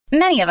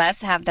Many of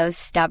us have those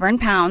stubborn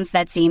pounds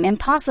that seem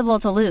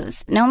impossible to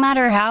lose, no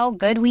matter how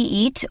good we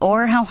eat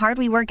or how hard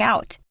we work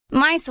out.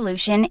 My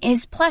solution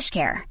is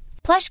PlushCare.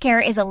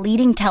 PlushCare is a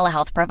leading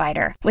telehealth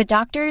provider with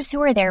doctors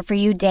who are there for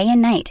you day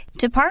and night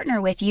to partner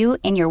with you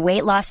in your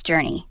weight loss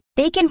journey.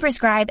 They can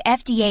prescribe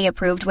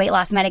FDA-approved weight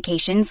loss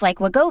medications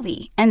like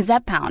Wegovy and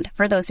Zepbound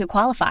for those who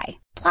qualify.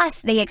 Plus,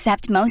 they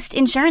accept most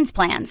insurance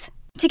plans.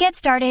 To get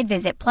started,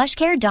 visit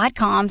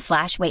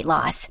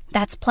plushcare.com/weightloss.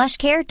 That's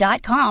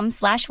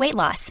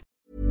plushcare.com/weightloss.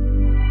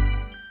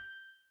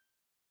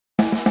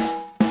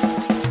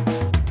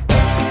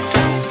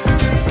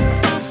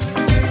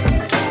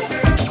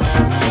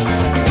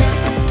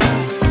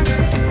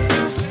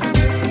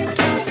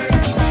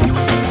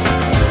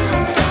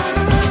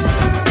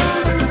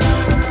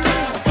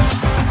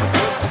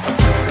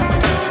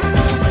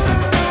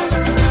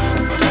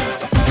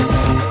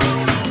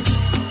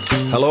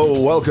 Hello,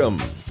 welcome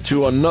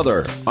to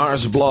another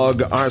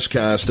Arsblog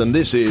Arscast, and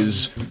this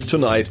is,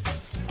 tonight,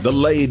 the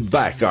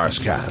laid-back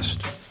Arscast.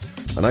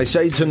 And I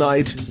say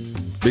tonight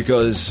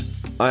because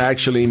I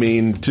actually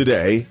mean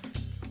today,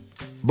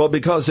 but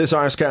because this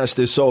Arscast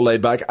is so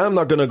laid-back, I'm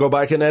not going to go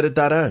back and edit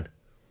that out.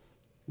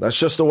 That's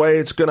just the way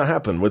it's going to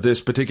happen with this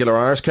particular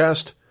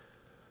Arscast.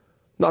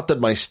 Not that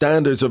my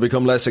standards have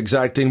become less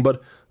exacting, but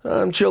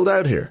I'm chilled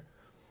out here.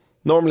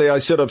 Normally I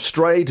sit up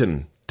straight,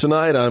 and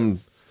tonight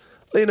I'm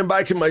leaning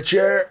back in my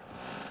chair.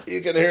 You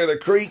can hear the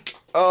creak.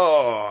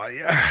 Oh,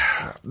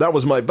 yeah. That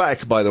was my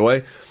back, by the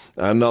way,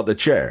 and not the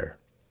chair.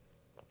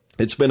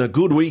 It's been a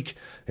good week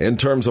in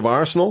terms of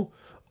Arsenal,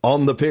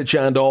 on the pitch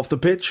and off the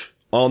pitch.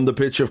 On the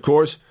pitch, of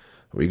course.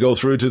 We go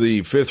through to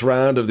the fifth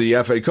round of the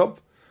FA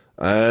Cup,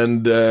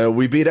 and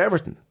we beat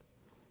Everton.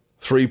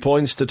 3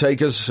 points to take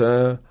us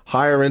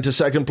higher into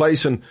second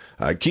place and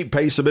keep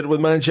pace a bit with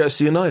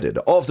Manchester United.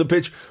 Off the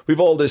pitch, we've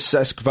all this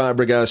Cesc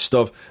Fabregas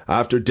stuff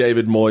after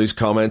David Moyes'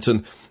 comments,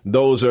 and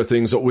those are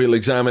things that we'll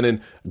examine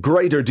in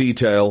greater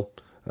detail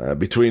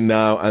between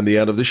now and the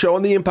end of the show,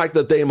 and the impact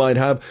that they might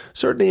have,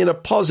 certainly in a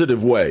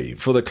positive way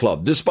for the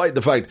club, despite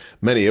the fact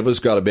many of us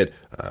got a bit,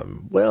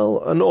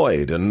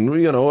 annoyed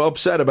and,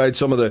 upset about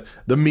some of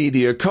the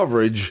media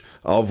coverage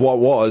of what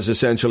was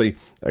essentially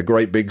a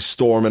great big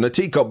storm in a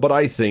teacup. But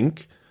I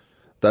think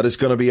that is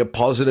going to be a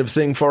positive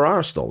thing for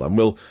Arsenal, and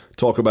we'll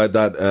talk about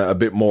that a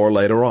bit more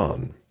later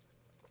on.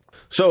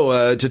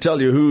 So, to tell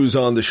you who's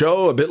on the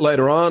show, a bit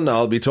later on,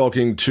 I'll be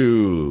talking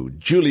to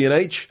Julian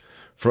H.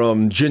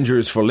 from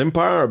Gingers for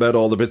Limpar about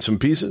all the bits and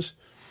pieces.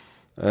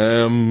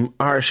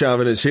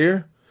 Arshavin is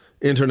here.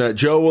 Internet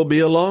Joe will be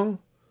along.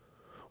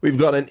 We've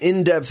got an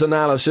in-depth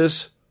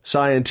analysis,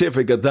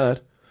 scientific at that,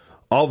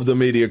 of the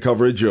media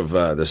coverage of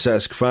the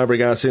Cesc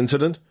Fabregas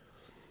incident.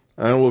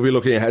 And we'll be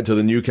looking ahead to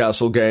the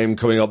Newcastle game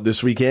coming up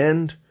this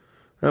weekend.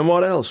 And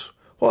what else?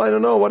 Well, I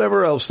don't know,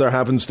 whatever else there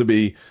happens to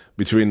be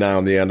between now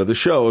and the end of the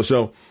show.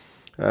 So,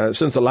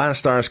 since the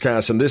last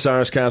Arscast and this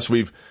Arscast,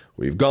 we've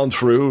gone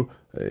through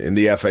in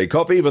the FA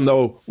Cup, even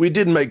though we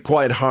did make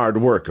quite hard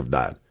work of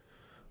that.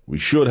 We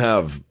should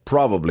have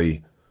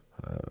probably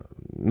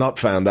not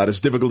found that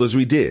as difficult as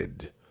we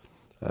did.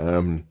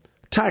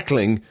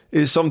 Tackling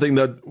is something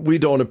that we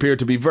don't appear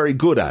to be very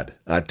good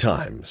at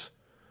times.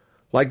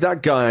 Like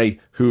that guy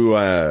who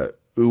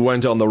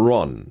went on the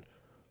run.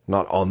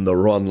 Not on the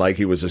run like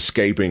he was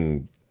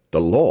escaping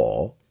the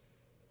law.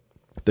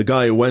 The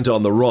guy who went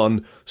on the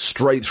run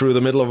straight through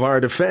the middle of our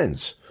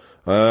defence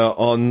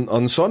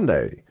on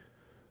Sunday.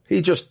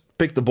 He just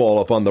picked the ball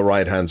up on the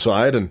right-hand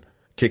side and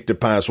kicked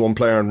it past one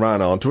player and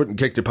ran onto it, and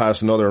kicked it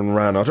past another and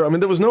ran onto it. I mean,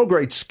 there was no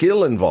great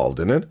skill involved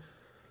in it,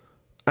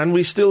 and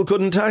we still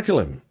couldn't tackle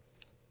him.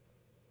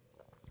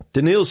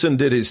 Denilson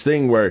did his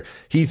thing where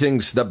he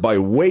thinks that by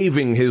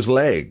waving his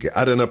leg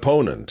at an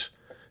opponent,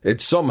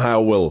 it somehow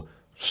will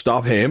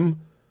stop him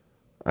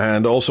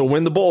and also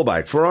win the ball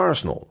back for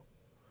Arsenal.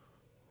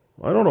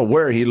 I don't know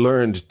where he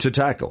learned to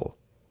tackle,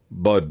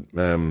 but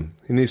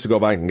he needs to go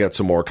back and get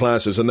some more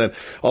classes. And then,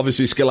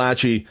 obviously,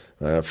 Schillaci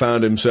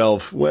found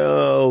himself,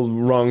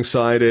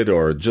 wrong-sided,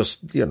 or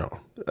just,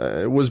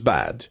 it was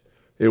bad.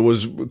 It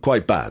was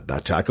quite bad,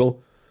 that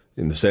tackle,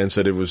 in the sense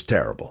that it was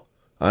terrible.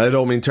 I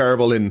don't mean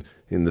terrible in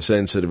the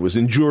sense that it was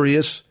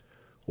injurious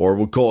or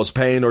would cause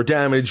pain or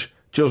damage,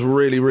 just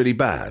really, really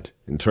bad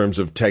in terms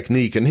of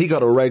technique. And he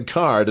got a red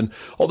card. And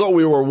although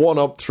we were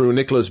 1-up through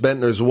Nicholas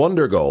Bentner's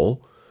wonder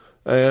goal,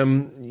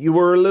 you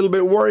were a little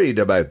bit worried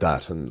about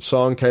that. And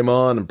Son came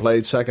on and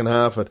played second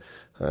half at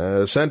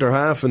centre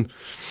half. And,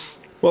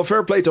 well,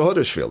 fair play to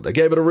Huddersfield. They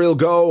gave it a real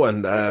go.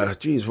 And,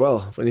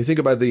 when you think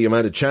about the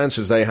amount of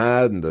chances they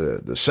had and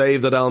the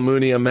save that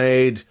Almunia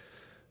made,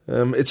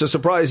 it's a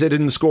surprise they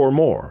didn't score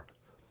more.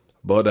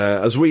 But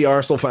as we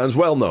Arsenal fans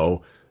well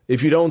know,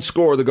 if you don't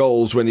score the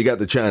goals when you get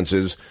the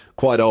chances,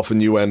 quite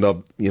often you end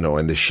up,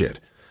 in the shit.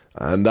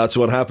 And that's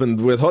what happened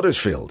with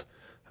Huddersfield.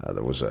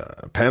 There was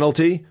a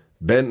penalty.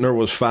 Bentner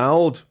was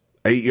fouled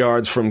 8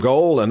 yards from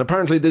goal. And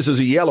apparently this is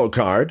a yellow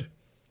card.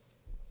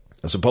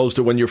 As opposed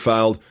to when you're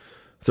fouled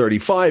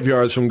 35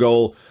 yards from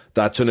goal,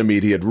 that's an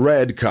immediate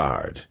red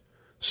card.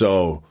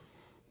 So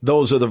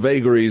those are the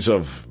vagaries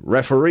of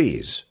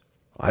referees.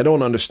 I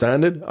don't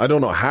understand it. I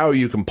don't know how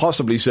you can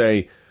possibly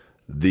say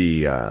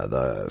the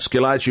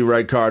Schillaci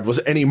red card was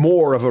any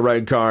more of a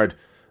red card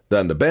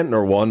than the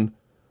Bendtner one.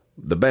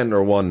 The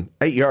Bendtner one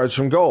 8 yards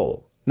from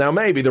goal. Now,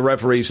 maybe the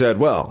referee said,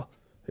 well,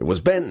 it was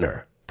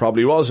Bendtner.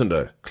 Probably wasn't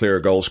a clear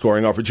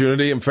goal-scoring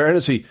opportunity. In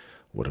fairness, he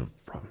would have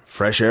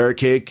fresh air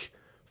kick,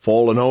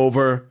 fallen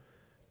over,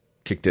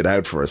 kicked it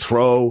out for a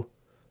throw.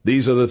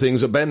 These are the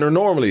things that Bendtner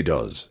normally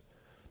does.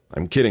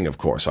 I'm kidding, of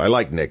course. I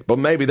like Nick, but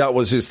maybe that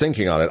was his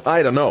thinking on it.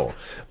 I don't know.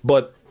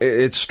 But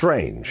it's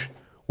strange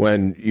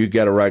when you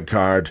get a red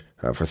card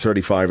for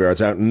 35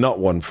 yards out and not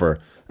one for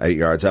 8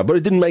 yards out. But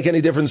it didn't make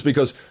any difference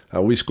because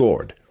we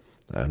scored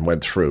and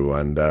went through.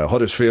 And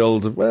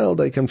Huddersfield, well,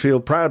 they can feel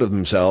proud of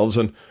themselves,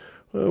 and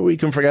we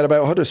can forget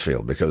about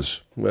Huddersfield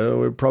because, well,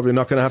 we're probably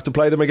not going to have to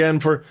play them again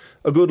for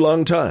a good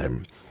long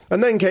time.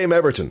 And then came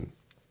Everton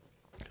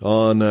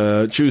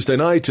on Tuesday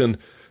night, and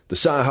the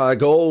Zaha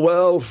goal,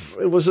 well,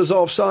 it was as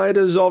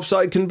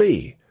offside can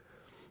be.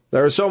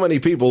 There are so many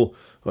people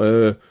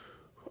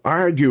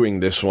arguing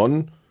this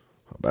one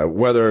about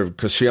whether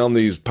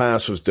Koscielny's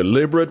pass was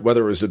deliberate,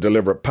 whether it was a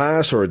deliberate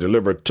pass or a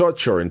deliberate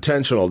touch or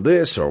intentional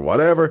this or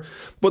whatever.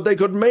 But they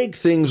could make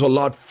things a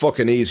lot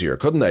fucking easier,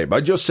 couldn't they?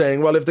 By just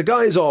saying, well, if the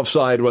guy's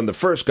offside when the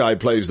first guy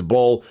plays the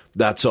ball,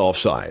 that's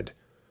offside.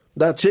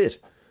 That's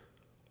it.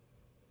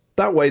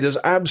 That way there's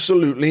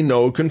absolutely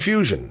no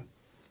confusion.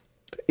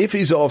 If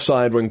he's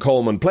offside when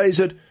Coleman plays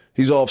it,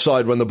 he's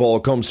offside when the ball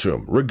comes to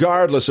him,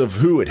 regardless of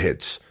who it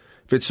hits.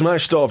 If it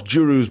smashed off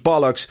Giroux's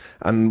bollocks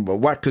and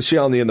whacked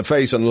Koscielny in the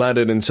face and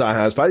landed in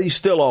Zaha's pad, he's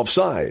still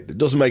offside. It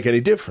doesn't make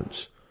any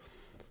difference.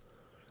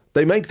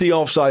 They make the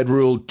offside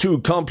rule too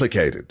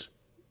complicated,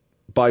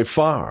 by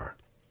far.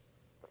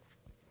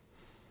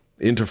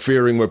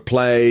 Interfering with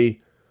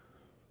play,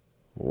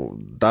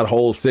 that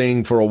whole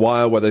thing for a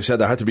while where they said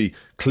there had to be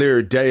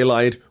clear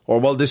daylight, or,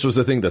 well, this was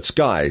the thing that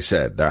Sky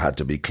said, there had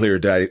to be clear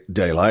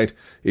daylight,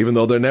 even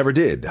though there never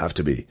did have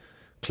to be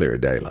clear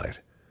daylight.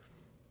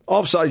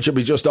 Offside should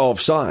be just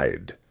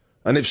offside.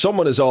 And if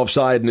someone is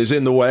offside and is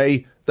in the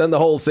way, then the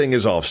whole thing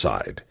is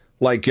offside.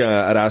 Like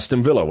at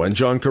Aston Villa when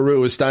John Carew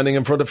was standing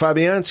in front of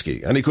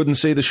Fabianski and he couldn't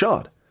see the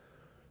shot.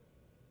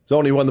 It's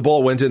only when the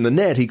ball went in the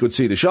net he could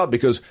see the shot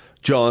because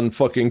John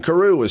fucking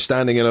Carew was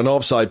standing in an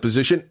offside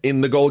position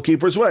in the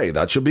goalkeeper's way.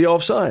 That should be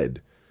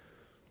offside.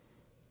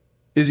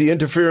 Is he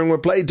interfering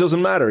with play?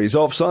 Doesn't matter. He's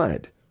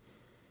offside.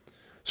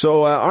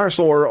 So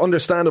Arsenal were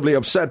understandably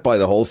upset by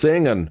the whole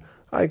thing, and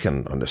I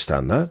can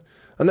understand that.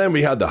 And then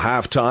we had the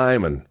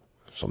half-time, and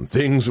some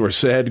things were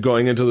said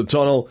going into the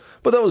tunnel,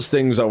 but those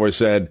things that were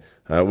said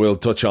we'll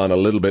touch on a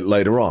little bit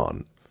later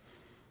on.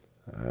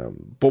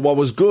 But what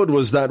was good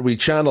was that we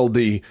channeled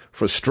the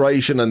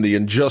frustration and the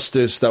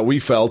injustice that we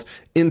felt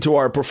into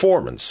our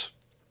performance.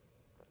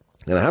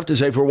 And I have to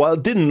say, for a while,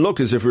 it didn't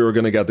look as if we were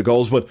going to get the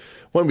goals, but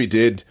when we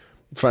did,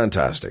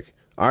 fantastic.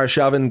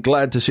 Arshavin,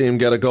 glad to see him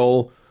get a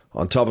goal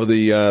on top of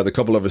the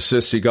couple of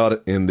assists he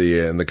got in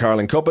the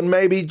Carling Cup, and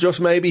maybe,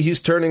 just maybe,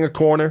 he's turning a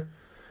corner.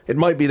 It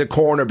might be the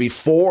corner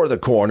before the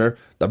corner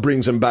that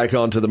brings him back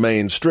onto the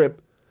main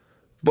strip,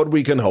 but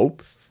we can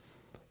hope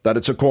that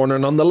it's a corner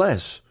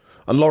nonetheless.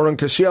 And Laurent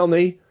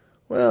Koscielny,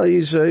 well,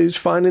 he's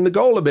finding the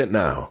goal a bit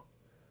now.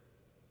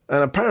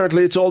 And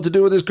apparently it's all to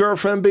do with his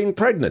girlfriend being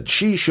pregnant.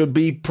 She should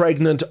be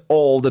pregnant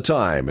all the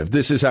time if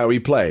this is how he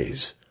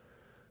plays.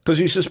 Because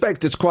you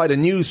suspect it's quite a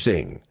new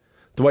thing,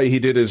 the way he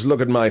did his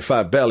look at my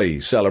fat belly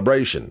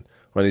celebration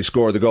when he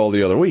scored the goal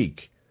the other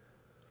week.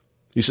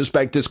 You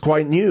suspect it's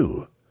quite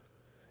new.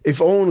 If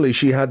only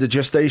she had the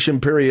gestation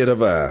period of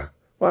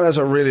that's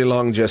a really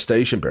long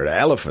gestation period,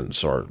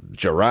 elephants or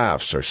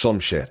giraffes or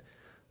some shit,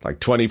 like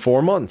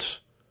 24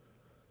 months.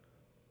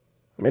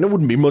 I mean, it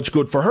wouldn't be much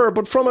good for her,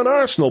 but from an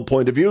Arsenal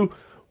point of view,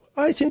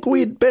 I think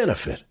we'd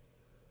benefit.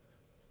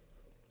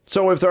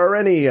 So if there are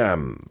any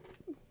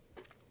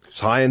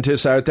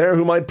scientists out there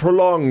who might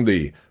prolong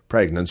the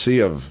pregnancy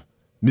of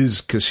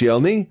Ms.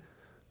 Koscielny,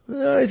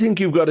 I think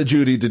you've got a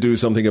duty to do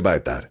something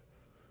about that.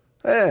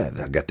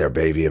 They'll get their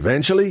baby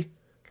eventually.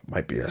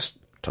 Might be a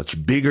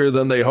touch bigger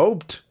than they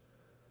hoped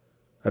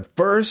at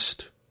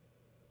first.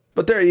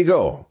 But there you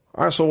go.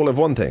 Arsenal will have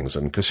won things,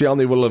 and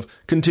Koscielny will have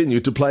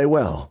continued to play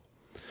well.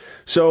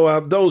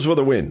 So those were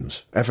the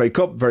wins. FA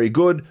Cup, very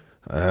good.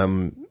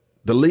 The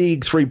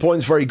league, 3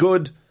 points, very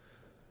good.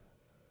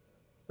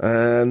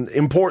 And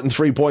important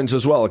 3 points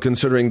as well,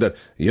 considering that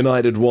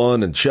United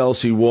won and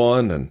Chelsea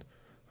won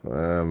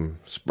and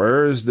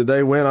Spurs, did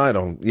they win?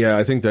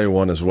 I think they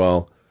won as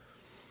well.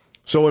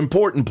 So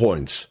important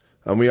points.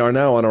 And we are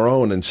now on our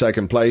own in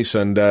second place,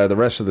 and the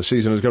rest of the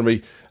season is going to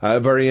be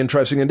very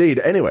interesting indeed.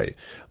 Anyway,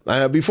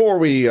 before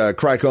we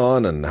crack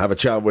on and have a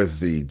chat with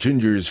the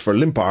Gingers for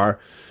Limpar,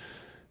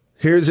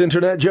 here's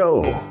Internet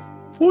Joe.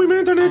 I'm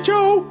Internet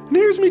Joe, and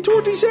here's me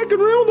 30-second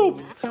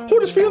roundup.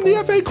 Huddersfield in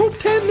the FA Cup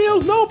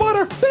 10-0, no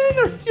bother.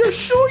 Banner, you're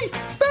shy.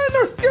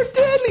 Banner, you're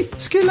deadly.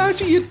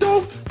 Schillaci, you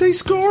dog. They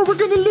score, we're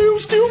going to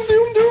lose. Doom,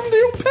 doom, doom,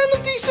 doom.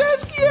 Penalty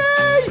says,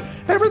 yay.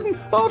 Everton,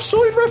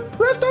 offside,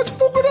 ref, that's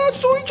fucking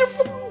offside. You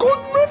fucking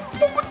couldn't, ref,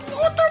 fucking,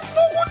 what the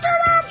fuck was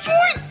that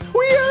offside?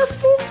 We are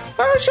fucking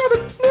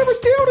Arshavin, never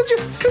doubted you.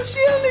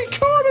 Koscielny,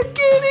 corner,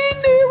 get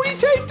in there. We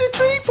take the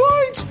 3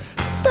 points.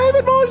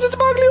 David Moyes is the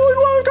Bagley-Wood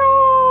World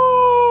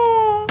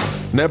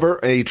Cup. Never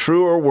a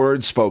truer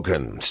word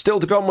spoken. Still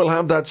to come, we'll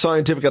have that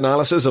scientific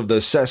analysis of the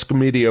Cesc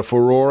media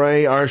furore.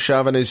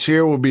 Arshavin is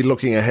here. We'll be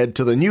looking ahead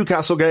to the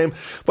Newcastle game.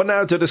 But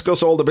now to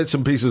discuss all the bits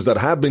and pieces that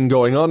have been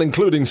going on,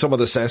 including some of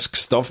the Cesc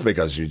stuff,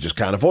 because you just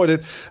can't avoid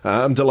it.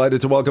 I'm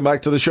delighted to welcome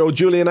back to the show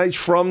Julian H.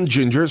 from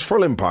Gingers for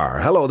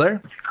Limpar. Hello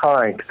there.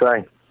 Hi, good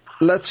day.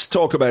 Let's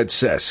talk about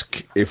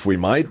Cesc, if we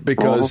might,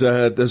 because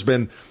there's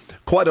been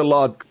quite a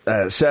lot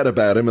said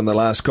about him in the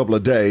last couple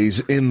of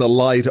days in the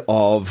light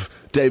of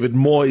David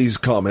Moyes'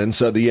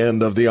 comments at the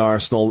end of the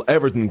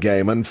Arsenal-Everton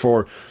game. And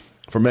for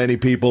many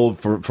people,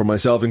 for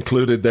myself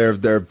included,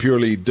 they're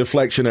purely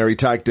deflectionary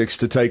tactics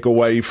to take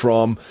away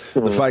from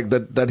the fact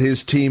that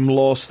his team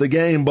lost the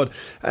game. But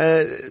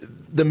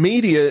the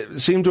media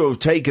seem to have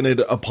taken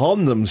it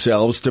upon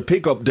themselves to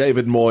pick up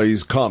David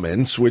Moyes'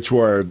 comments, which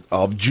were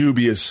of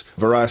dubious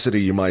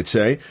veracity, you might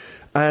say,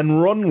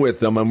 and run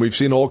with them. And we've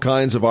seen all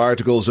kinds of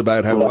articles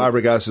about how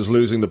Fabregas is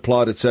losing the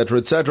plot, etc.,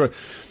 etc.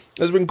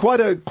 There's been quite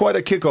a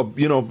kick-up,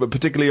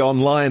 particularly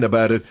online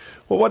about it.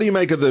 Well, what do you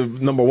make of the,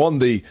 number one,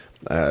 the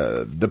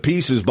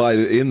pieces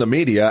in the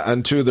media,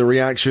 and two, the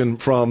reaction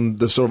from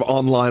the sort of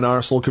online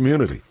Arsenal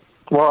community?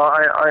 Well,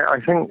 I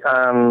think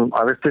I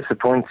was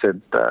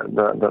disappointed that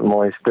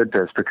Moyes did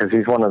this, because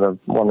he's one of the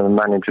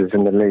managers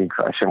in the league,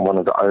 actually one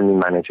of the only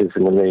managers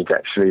in the league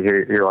actually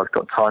who I've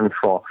got time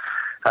for.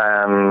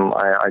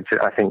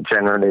 I think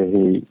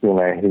generally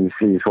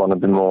he's one of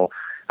the more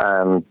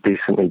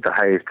decently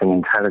behaved and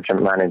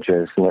intelligent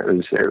managers, and it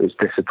was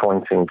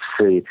disappointing to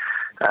see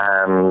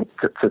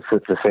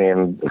see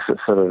him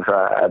sort of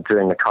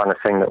doing the kind of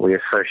thing that we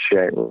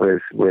associate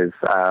with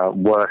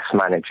worse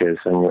managers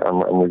and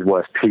with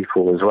worse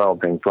people as well,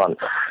 being blunt.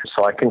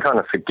 So I can kind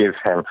of forgive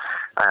him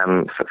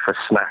for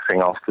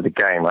snapping after the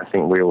game. I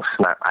think we all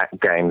snap at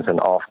games and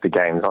after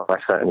games. I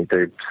certainly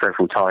do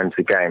several times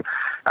a game,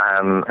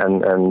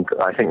 and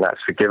I think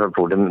that's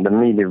forgivable. The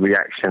media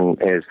reaction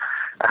is,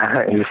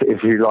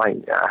 if you like,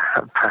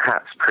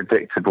 perhaps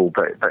predictable,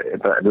 but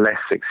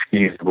less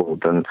excusable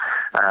than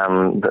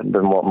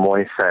what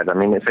Moyes said. I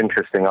mean, it's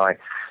interesting.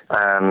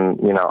 I'm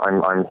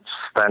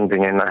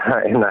standing in a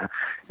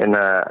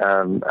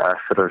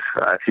sort of,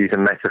 to use a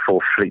metaphor,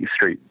 Fleet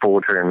Street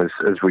boardroom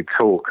as we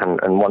talk,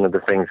 and one of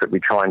the things that we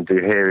try and do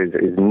here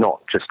is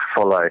not just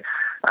follow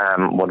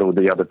what all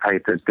the other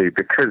papers do,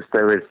 because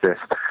there is this,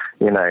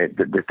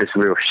 this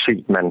real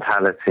sheep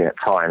mentality at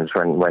times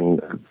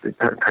when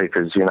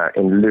papers,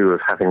 in lieu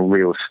of having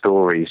real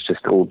stories,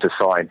 just all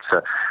decide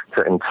to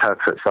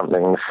interpret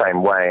something in the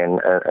same way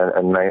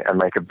and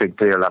make a big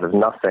deal out of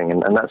nothing,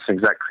 and that's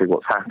exactly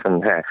what's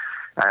happened here.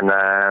 And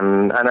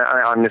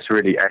I'm just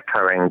really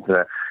echoing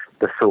the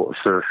thoughts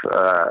of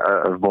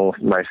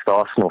most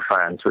Arsenal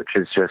fans, which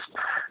is just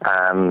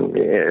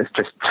it's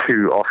just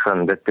too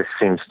often that this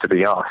seems to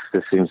be us.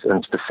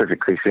 And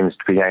specifically seems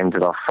to be aimed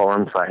at our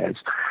foreign players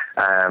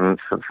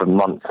for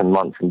months and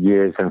months and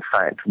years. In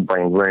fact,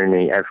 Wayne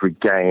Rooney every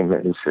game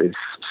is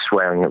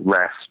swearing at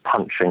refs,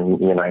 punching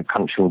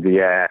the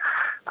air.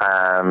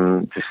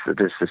 Just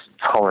this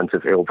torrent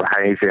of ill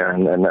behaviour,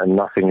 and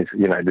nothing is,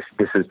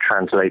 this is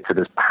translated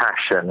as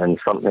passion and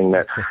something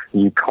that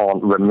you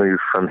can't remove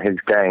from his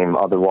game,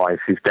 otherwise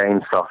his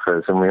game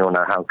suffers, and we all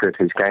know how good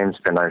his game's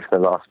been over the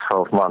last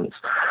 12 months.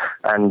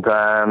 And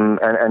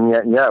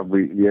yet,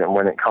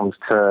 when it comes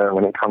to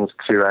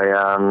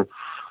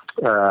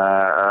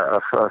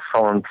a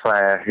foreign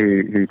player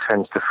who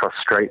tends to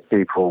frustrate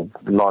people,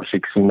 largely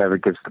because he never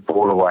gives the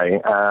ball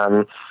away,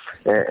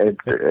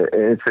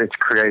 it's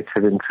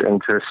created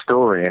into a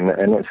story, and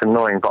it's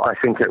annoying. But I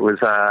think it was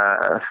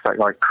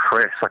like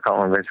Chris, I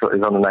can't remember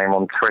his other name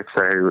on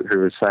Twitter, who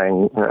was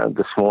saying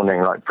this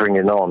morning, like, bring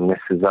it on.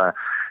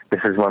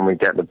 This is when we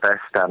get the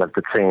best out of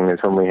the team, is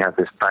when we have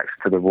this backs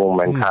to the wall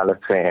mentality.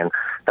 And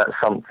that's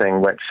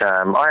something which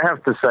I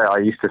have to say I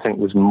used to think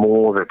was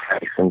more the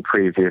case in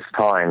previous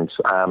times.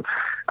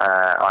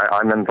 I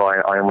remember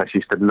I almost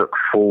used to look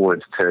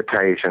forward to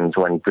occasions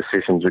when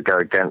decisions would go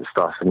against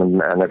us and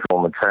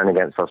everyone would turn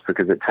against us,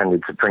 because it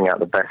tended to bring out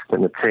the best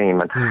in the team.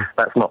 And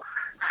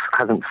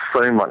hasn't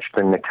so much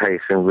been the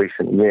case in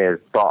recent years,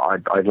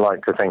 but I'd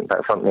like to think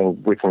that's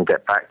something we can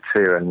get back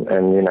to and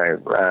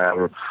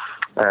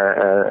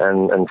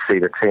see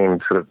the team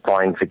sort of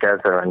bind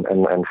together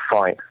and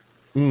fight.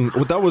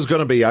 Well, that was going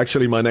to be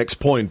actually my next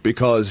point,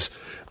 because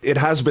it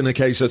has been a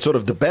case that sort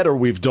of the better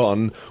we've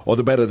done, or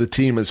the better the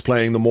team is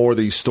playing, the more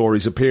these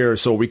stories appear.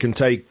 So we can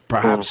take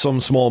perhaps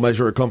some small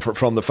measure of comfort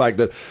from the fact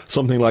that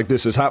something like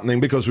this is happening,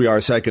 because we are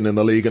second in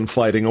the league and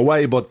fighting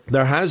away. But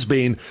there has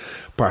been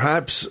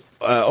perhaps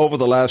over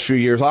the last few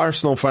years,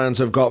 Arsenal fans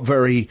have got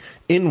very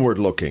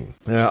inward-looking.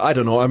 I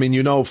don't know. I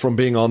mean, from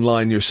being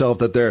online yourself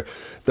that there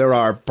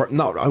are,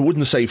 not, I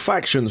wouldn't say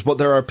factions, but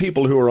there are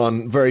people who are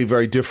on very,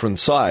 very different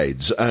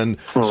sides. And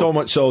so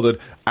much so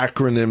that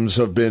acronyms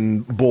have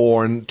been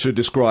born to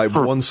describe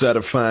one set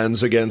of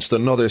fans against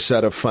another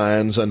set of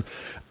fans, and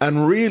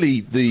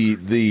really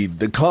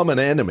the common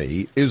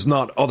enemy is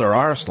not other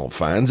Arsenal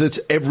fans, it's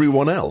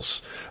everyone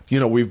else. You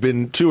know, we've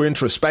been too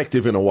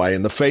introspective in a way,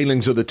 and the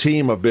failings of the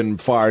team have been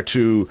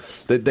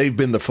they've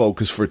been the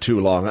focus for too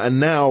long. And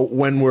now,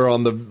 when we're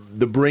on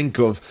the brink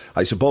of,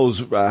 I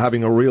suppose,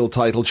 having a real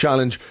title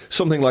challenge,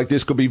 something like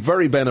this could be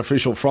very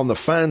beneficial from the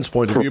fans'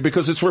 point of view,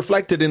 because it's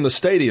reflected in the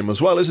stadium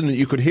as well, isn't it?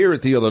 You could hear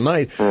it the other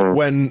night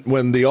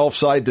when the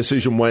offside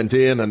decision went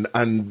in,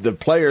 and the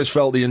players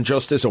felt the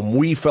injustice, and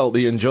we felt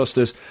the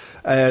injustice.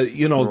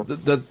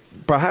 That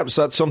perhaps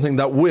that's something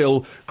that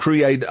will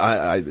create,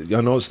 I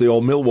know it's the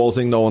old Millwall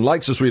thing, no one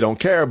likes us, we don't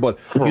care, but,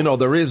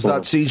 there is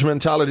that siege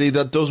mentality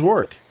that does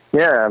work.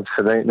 Yeah,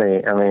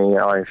 absolutely. I mean,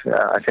 I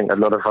think a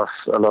lot of us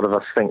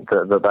think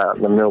that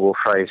the Millwall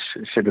phrase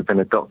should have been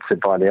adopted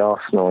by the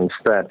Arsenal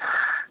instead.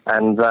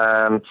 And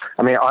I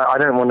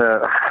don't want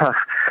to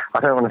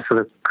sort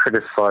of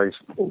criticise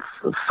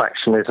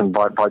factionism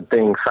by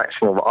being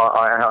factional.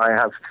 I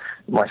have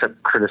myself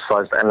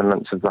criticised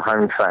elements of the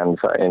home fans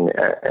for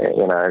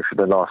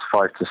the last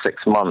 5 to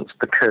 6 months,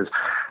 because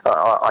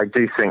I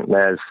do think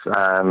there's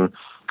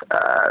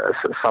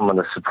some of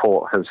the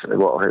support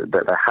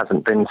that there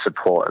hasn't been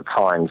support at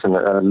times, and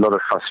a lot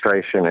of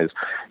frustration is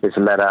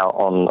let out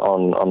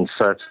on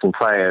certain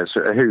players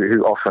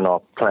who often are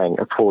playing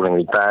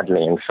appallingly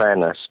badly, in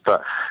fairness,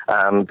 but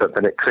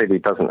it clearly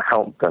doesn't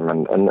help them,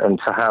 and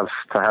to have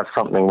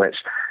something which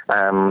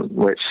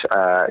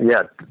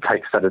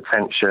takes that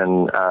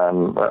attention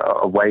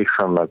away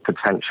from a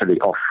potentially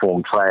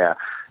off-form player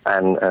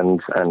and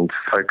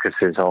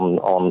focuses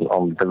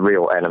on the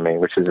real enemy,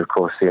 which is of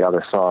course the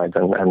other side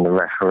and the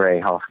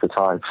referee half the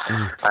time,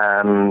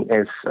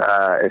 is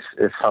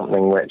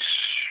something which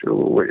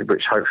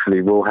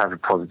hopefully will have a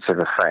positive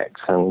effect.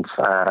 And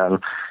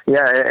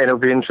it'll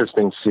be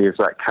interesting to see if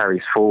that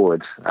carries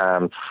forward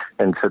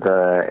into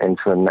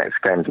the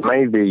next games.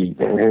 Maybe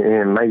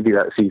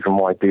that's even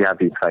why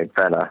Diaby played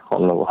better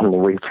on the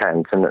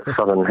weekend, and that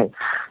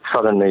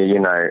suddenly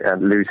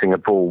losing a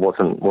ball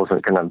wasn't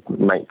going to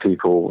make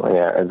people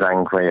as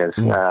angry as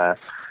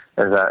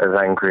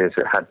angry as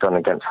it had done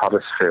against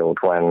Huddersfield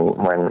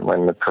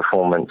when the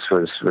performance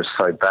was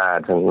so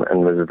bad and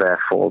was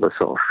therefore the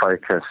sort of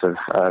focus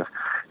of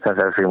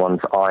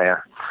everyone's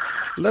ire.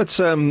 Let's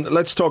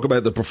talk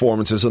about the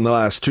performances in the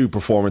last two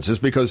performances,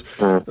 because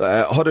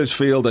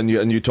Huddersfield, and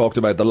you talked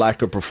about the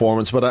lack of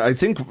performance, but I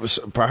think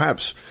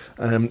perhaps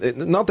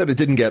not that it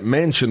didn't get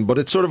mentioned, but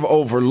it's sort of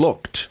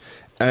overlooked.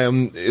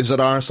 Is that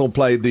Arsenal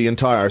played the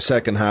entire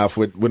second half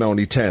with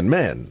only 10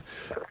 men.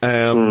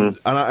 And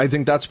I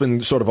think that's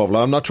been sort of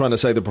overlooked. I'm not trying to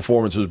say the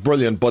performance was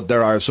brilliant, but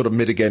there are sort of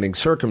mitigating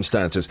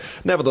circumstances.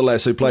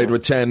 Nevertheless, they played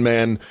with 10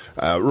 men,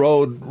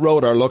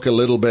 rode our luck a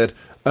little bit,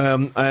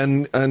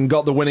 and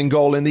got the winning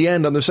goal in the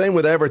end. And the same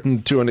with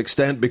Everton to an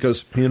extent,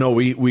 because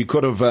we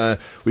could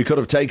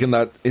have taken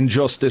that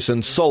injustice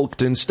and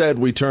sulked. Instead,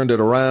 we turned it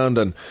around,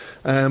 and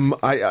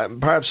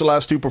perhaps the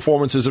last two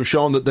performances have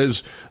shown that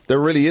there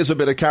really is a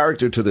bit of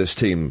character to this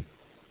team.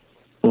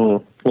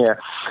 Yeah,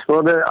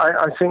 well,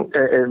 I think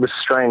it was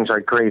strange. I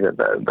agree that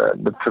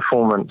the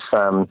performance.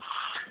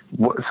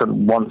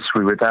 Once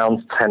we were down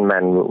to 10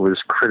 men, was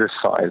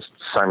criticised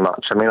so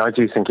much. I mean, I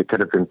do think it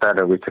could have been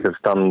better. We could have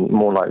done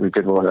more like we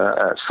did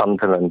at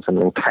Sunderland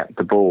and kept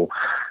the ball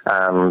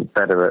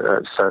better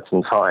at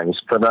certain times.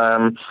 But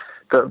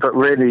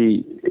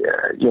really,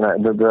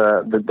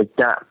 the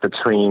gap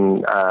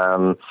between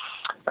the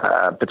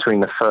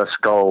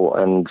first goal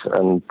and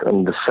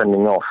the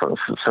sending off,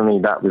 for me,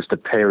 that was the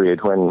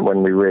period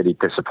when we really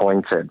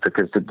disappointed,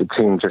 because the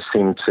team just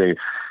seemed to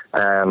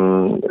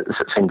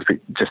be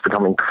just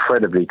become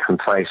incredibly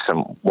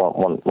complacent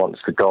once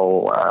the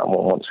goal,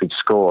 once we'd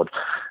scored,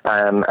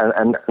 and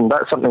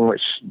that's something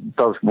which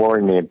does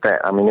worry me a bit.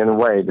 I mean, in a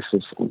way, this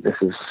is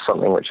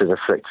something which has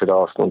afflicted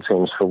Arsenal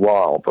teams for a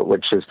while, but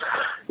which is,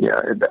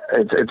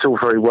 it's all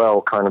very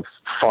well kind of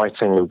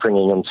fighting and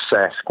bringing on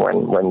Cesc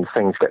when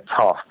things get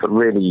tough, but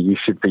really you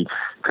should be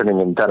putting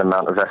in that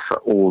amount of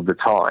effort all the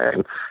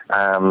time,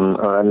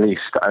 or at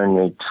least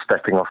only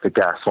stepping off the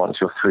gas once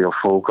you're 3 or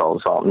 4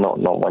 goals up, not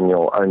when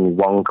you're only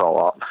 1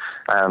 goal up.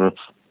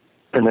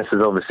 And this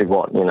is obviously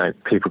what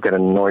people get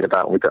annoyed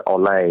about with the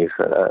Olés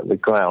at the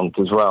ground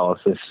as well.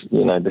 It's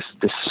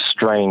this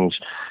strange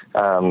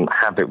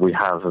habit we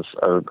have of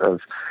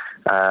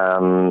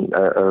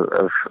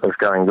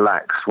going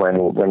lax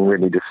when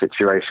really the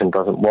situation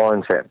doesn't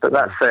warrant it. But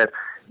that said,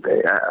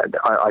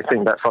 I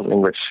think that's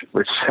something which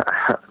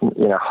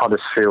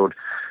Huddersfield.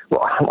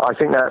 Well, I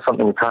think that's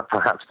something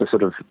perhaps the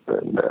sort of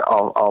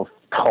our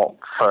top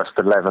first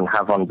 11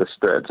 have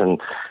understood. And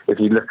if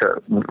you look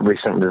at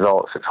recent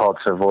results, it's hard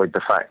to avoid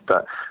the fact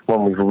that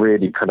when we've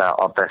really put out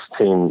our best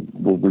team,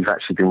 we've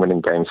actually been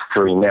winning games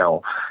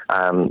 3-0,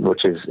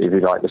 which is, if you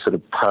like, the sort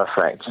of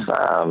perfect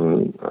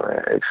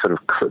sort of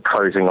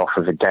closing off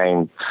of a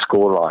game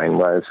scoreline.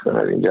 Whereas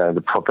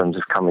the problems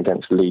have come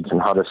against Leeds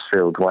and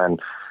Huddersfield when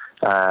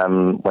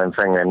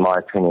Wenger, in my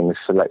opinion, has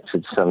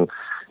selected some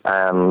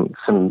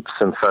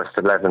some first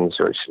 11s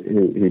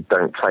who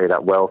don't play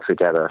that well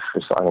together. I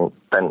think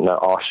Bentner,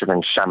 Arshavin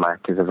and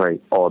Shamak is a very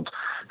odd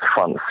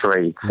front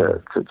three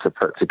to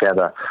put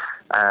together.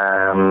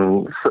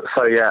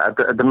 So yeah,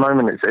 at the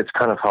moment it's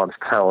kind of hard to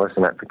tell,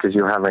 isn't it? Because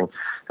you're having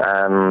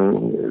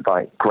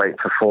like great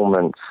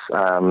performance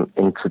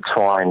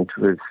intertwined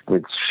with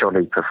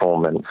shoddy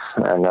performance,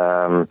 and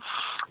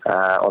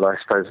although I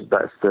suppose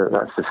that's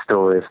the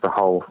story of the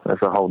whole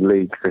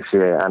league this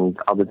year and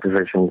other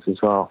divisions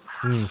as well.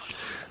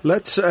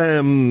 Let's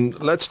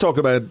talk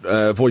about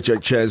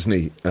Wojciech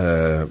Szczesny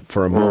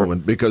for a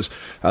moment, because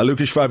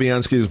Łukasz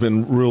Fabianski has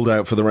been ruled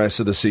out for the rest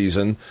of the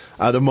season.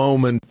 At the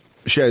moment,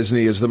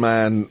 Szczesny is the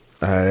man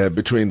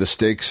between the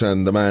sticks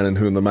and the man in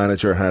whom the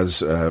manager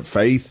has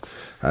faith.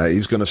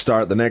 He's going to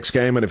start the next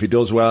game, and if he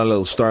does well,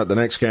 he'll start the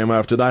next game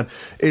after that.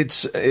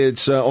 It's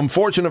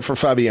unfortunate for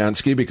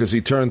Fabianski because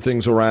he turned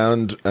things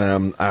around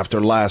after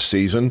last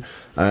season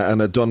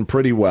and had done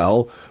pretty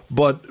well.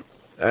 But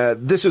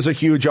this is a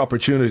huge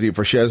opportunity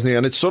for Szczesny,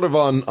 and it's sort of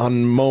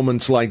on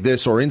moments like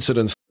this or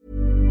incidents.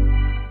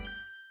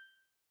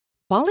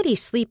 Quality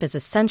sleep is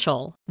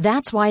essential.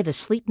 That's why the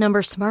Sleep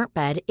Number Smart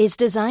Bed is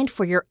designed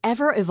for your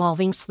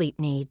ever-evolving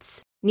sleep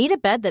needs. Need a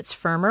bed that's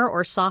firmer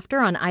or softer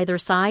on either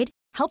side?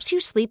 Helps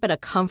you sleep at a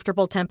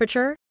comfortable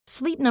temperature?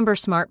 Sleep Number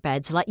Smart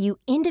Beds let you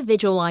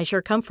individualize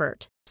your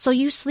comfort, so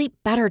you sleep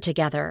better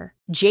together.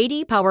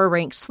 J.D. Power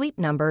ranks Sleep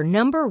Number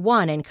number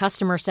 1 in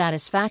customer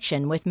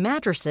satisfaction with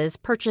mattresses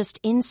purchased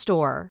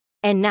in-store.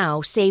 And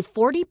now save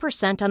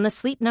 40% on the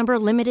Sleep Number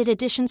Limited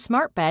Edition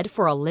Smart Bed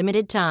for a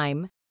limited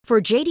time. For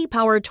J.D.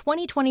 Power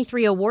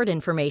 2023 award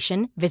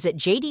information, visit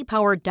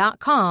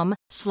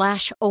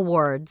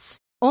jdpower.com/awards.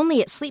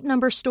 Only at Sleep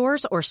Number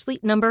stores or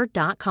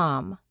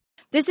sleepnumber.com.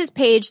 This is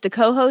Paige, the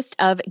co-host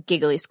of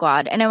Giggly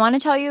Squad, and I want to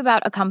tell you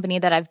about a company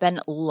that I've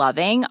been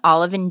loving,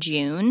 Olive &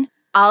 June.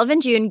 Olive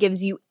 & June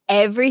gives you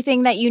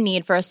everything that you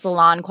need for a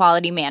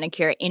salon-quality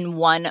manicure in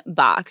one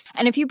box.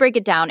 And if you break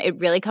it down, it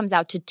really comes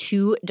out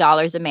to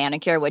 $2 a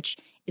manicure, which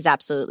is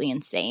absolutely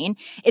insane.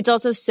 It's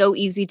also so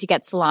easy to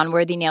get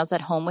salon-worthy nails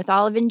at home with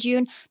Olive &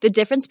 June. The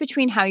difference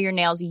between how your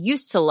nails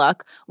used to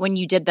look when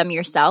you did them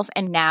yourself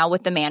and now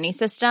with the Mani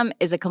system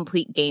is a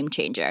complete game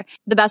changer.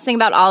 The best thing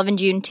about Olive &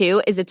 June,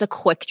 too, is it's a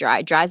quick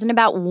dry. Dries in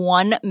about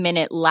 1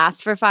 minute,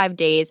 lasts for 5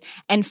 days,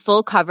 and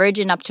full coverage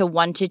in up to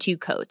 1 to 2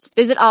 coats.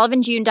 Visit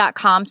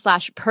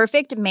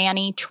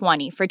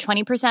oliveandjune.com/perfectmani20 for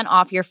 20%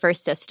 off your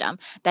first system.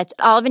 That's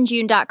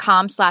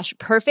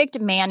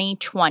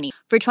oliveandjune.com/perfectmani20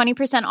 for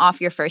 20% off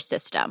your first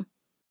system.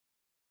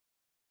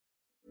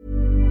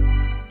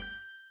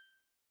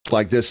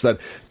 Like this, that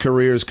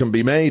careers can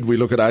be made. We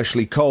look at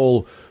Ashley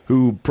Cole,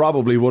 who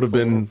probably would have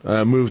been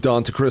moved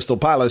on to Crystal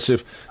Palace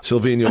if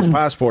Silvino's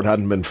passport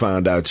hadn't been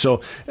found out.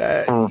 So,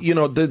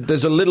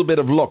 there's a little bit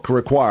of luck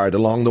required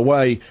along the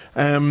way.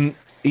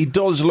 He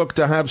does look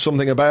to have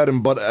something about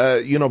him, but,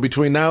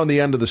 between now and the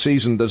end of the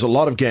season, there's a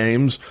lot of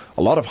games,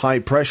 a lot of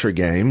high-pressure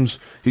games.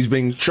 He's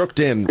being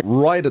chucked in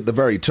right at the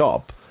very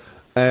top.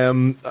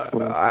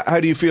 How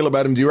do you feel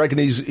about him? Do you reckon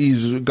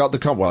he's got the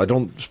well, I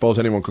don't suppose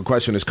anyone could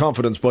question his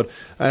confidence, but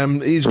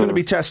he's going to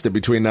be tested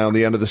between now and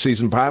the end of the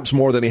season, perhaps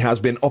more than he has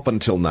been up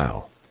until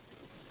now.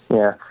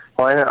 Yeah,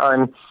 well,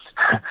 I'm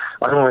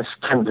almost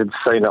tempted to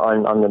say that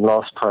I'm the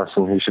last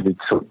person who should be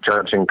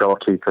judging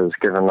goalkeepers,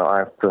 given that I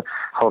have to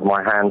hold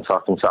my hands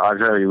up, and so I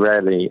very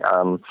rarely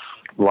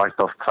write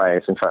off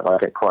players. In fact, I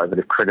get quite a bit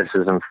of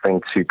criticism for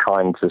being too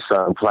kind to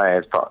certain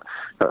players, but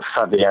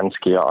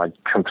Fabianski I'd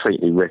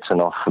completely written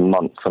off for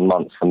months and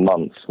months and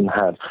months, and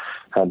had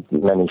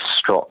many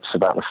strops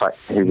about the fact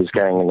that he was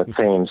going in the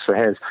team. So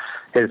his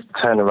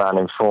turnaround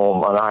in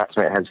form, and I have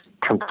to admit, has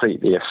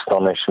completely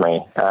astonished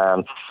me.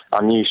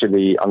 I'm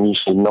usually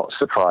not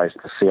surprised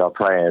to see our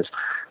players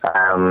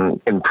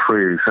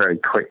improve very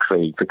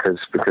quickly because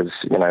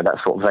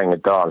that's what Wenger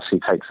does. He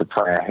takes a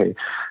player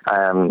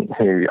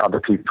who other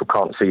people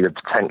can't see the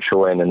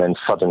potential in, and then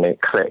suddenly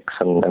it clicks,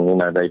 and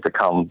they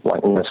become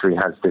like Nasri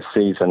has this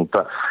season.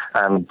 But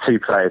two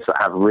players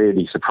that have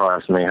really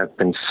surprised me have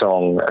been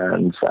Song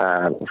and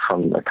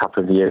from a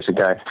couple of years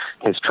ago,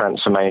 his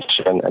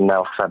transformation, and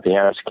now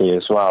Fabianski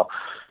as well.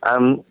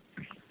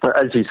 But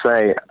as you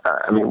say,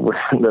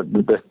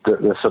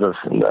 the sort of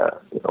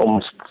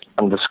almost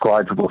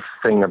undescribable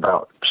thing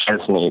about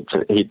Szczesny,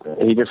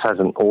 he just has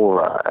an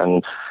aura,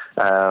 and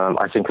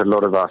I think a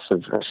lot of us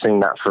have seen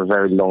that for a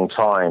very long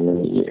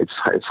time.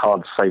 It's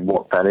hard to say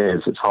what that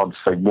is. It's hard to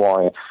say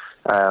why.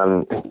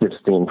 It gives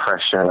the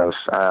impression of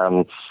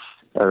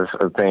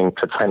being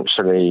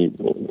potentially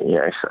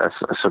a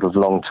sort of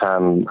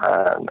long-term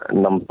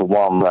number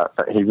one that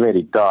he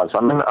really does. I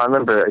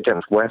remember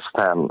against West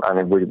Ham,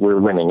 we were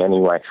winning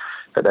anyway,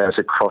 but there was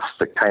a cross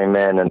that came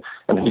in, and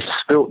he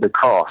spilt the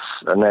cross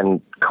and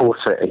then caught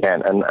it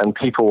again, and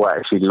people were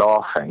actually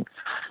laughing.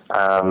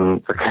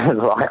 Because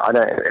I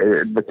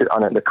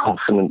don't, the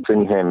confidence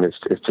in him is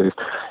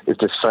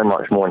just so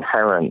much more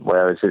inherent.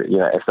 Whereas,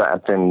 if that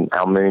had been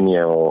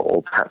Almunia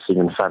or perhaps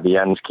even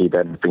Fabianski,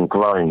 there'd have been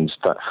groans.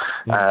 But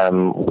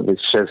with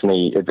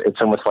Szczesny, it's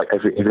almost like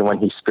even when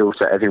he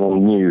spilt it,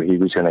 everyone knew he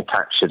was going to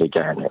catch it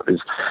again. It was.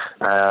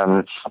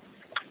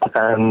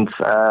 And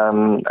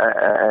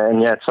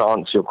yeah, to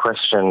answer your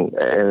question,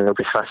 it'll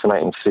be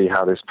fascinating to see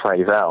how this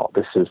plays out.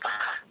 This is,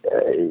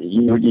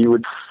 you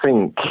would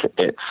think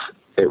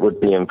it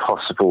would be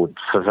impossible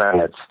for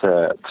Werner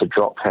to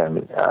drop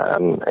him.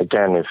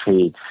 Again, if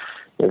he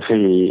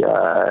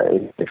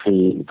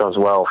does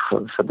well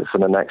for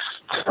the next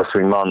 2 or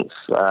 3 months,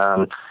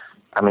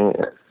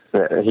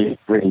 he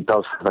really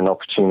does have an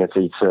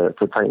opportunity to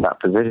take that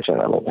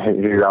position. I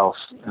mean, who else?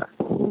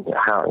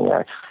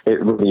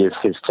 It really is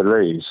his to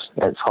lose.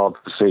 It's hard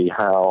to see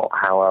how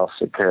else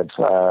it could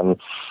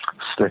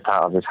slip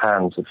out of his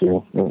hands, if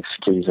you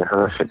excuse a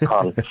horrific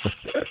pun.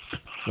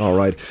 All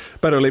right.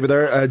 Better leave it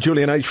there.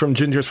 Julian H. from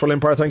Gingers for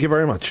Limpar, thank you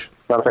very much.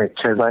 Okay,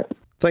 cheers, mate.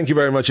 Thank you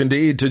very much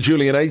indeed to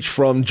Julian H.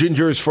 from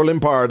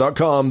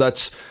gingersforlimpar.com.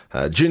 That's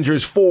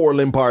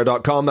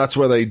gingersforlimpar.com. That's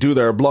where they do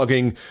their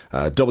blogging.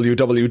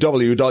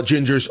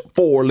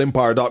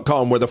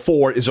 www.gingersforlimpar.com, where the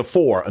 4 is a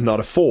 4 and not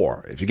a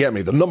 4. If you get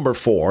me, the number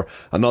 4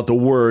 and not the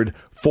word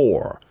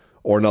 4,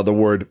 or not the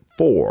word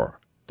 4.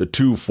 The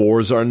 2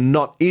 4s are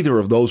not either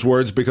of those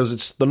words because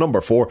it's the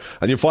number 4.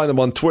 And you'll find them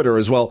on Twitter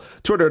as well.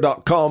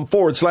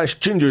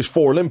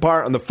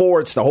 Twitter.com/Gingers4Limpar. And the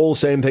 4, it's the whole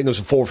same thing as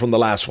the 4 from the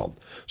last one.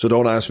 So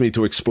don't ask me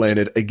to explain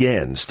it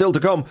again. Still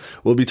to come,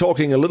 we'll be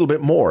talking a little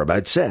bit more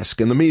about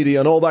Cesc and the media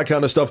and all that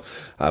kind of stuff.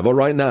 But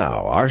right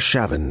now,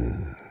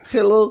 Arshavin.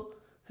 Hello,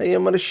 I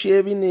am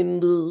Arshavin,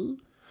 and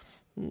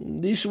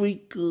this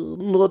week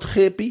not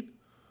happy,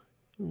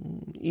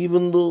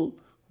 even though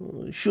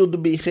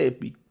should be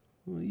happy.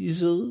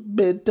 It's a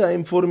bad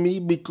time for me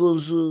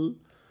because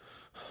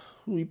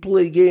we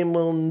play game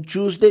on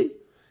Tuesday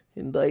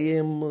and I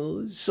am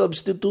a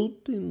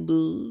substitute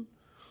and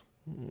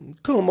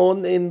come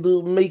on and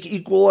make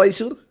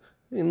equalizer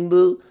and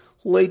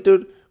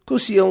later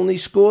Koscielny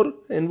score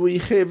and we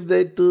have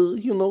that,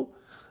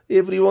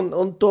 everyone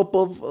on top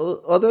of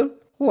other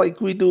like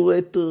we do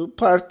at the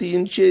party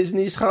in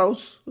Szczesny's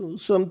house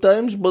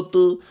sometimes, but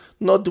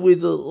not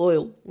with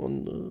oil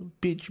on the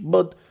pitch.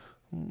 But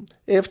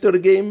after the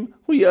game,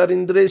 we are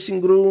in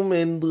dressing room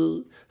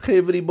and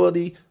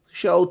everybody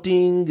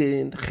shouting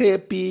and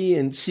happy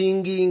and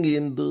singing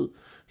and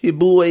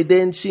Eboué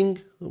dancing.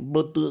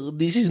 But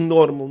this is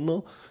normal,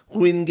 no?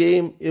 Win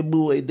game,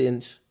 Eboué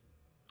dance.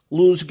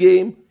 Lose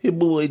game,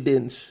 Eboué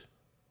dance.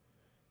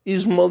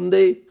 Is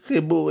Monday,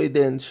 Eboué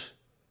dance.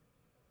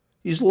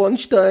 Is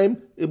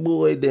lunchtime,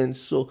 Eboué dance.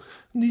 So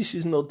this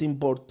is not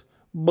important.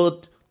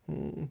 But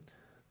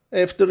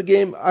after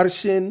game,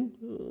 Arsene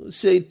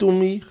say to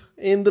me,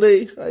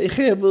 Andre, I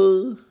have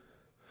a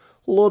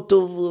lot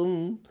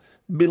of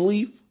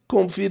belief,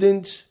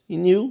 confidence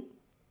in you.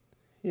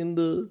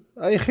 And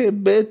I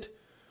have bet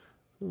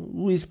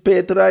with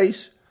Pat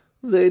Rice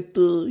that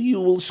you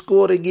will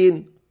score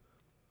again.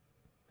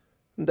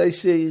 And I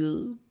say,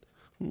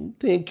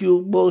 thank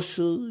you, boss,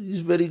 it's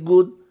very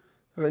good.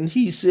 And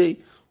he say,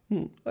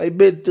 I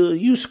bet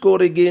you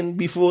score again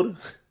before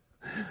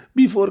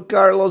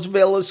Carlos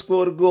Vela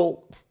score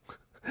goal.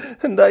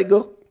 And I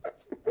go,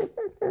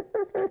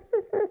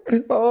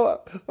 oh,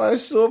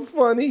 that's so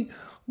funny.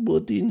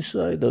 But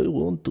inside I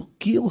want to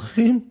kill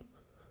him.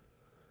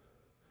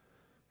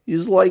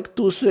 It's like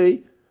to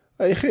say,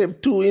 I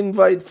have 2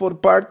 invite for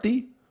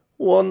party.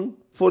 One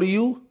for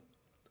you,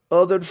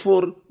 other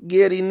for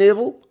Gary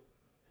Neville.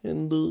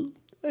 And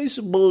I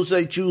suppose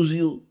I choose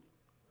you.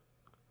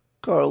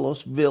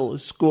 Carlos Vela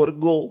score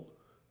goal.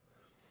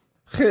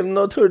 Have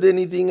not heard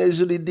anything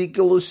as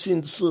ridiculous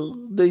since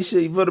they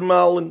say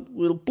Vermaelen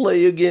will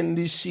play again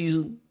this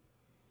season.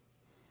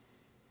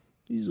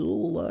 These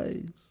all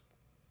lies.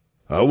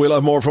 We'll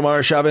have more from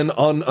Arshavin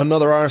on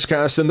another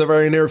Arscast in the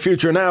very near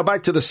future. Now,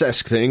 back to the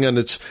Cesc thing, and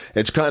it's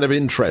kind of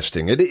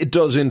interesting. It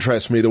does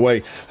interest me the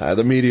way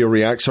the media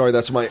react. Sorry,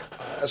 that's my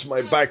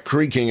back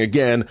creaking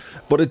again.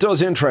 But it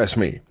does interest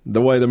me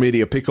the way the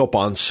media pick up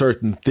on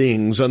certain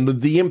things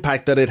and the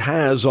impact that it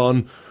has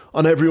on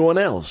everyone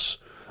else.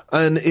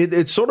 And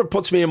it sort of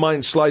puts me in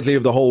mind slightly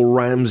of the whole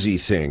Ramsey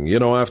thing. You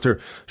know, after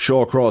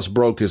Shawcross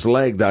broke his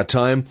leg that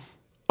time,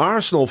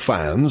 Arsenal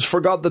fans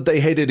forgot that they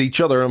hated each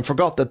other and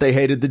forgot that they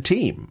hated the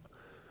team,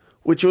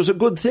 which was a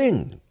good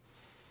thing.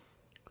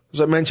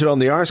 As I mentioned on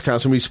the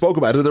Arscast, when we spoke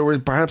about it, there was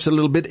perhaps a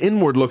little bit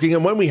inward looking,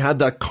 and when we had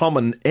that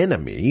common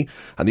enemy,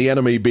 and the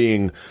enemy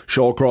being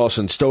Shawcross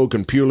and Stoke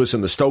and Pulis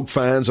and the Stoke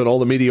fans and all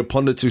the media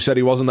pundits who said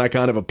he wasn't that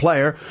kind of a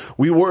player,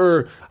 we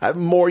were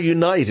more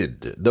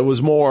united. There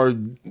was more,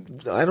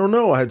 I don't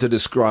know how to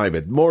describe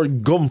it, more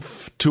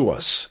gumph to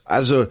us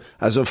as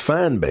a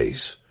fan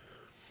base.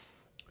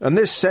 And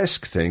this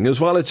Cesc thing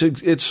as well,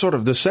 it's sort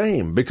of the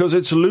same, because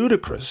it's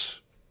ludicrous.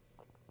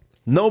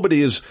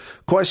 Nobody is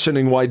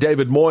questioning why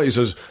David Moyes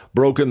has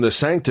broken the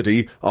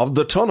sanctity of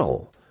the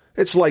tunnel.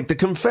 It's like the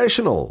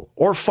confessional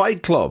or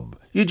Fight Club.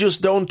 You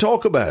just don't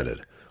talk about it.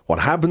 What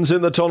happens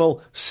in the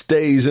tunnel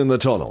stays in the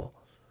tunnel.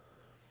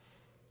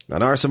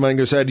 And Arsene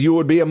Wenger said, you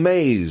would be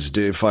amazed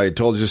if I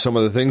told you some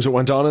of the things that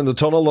went on in the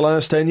tunnel the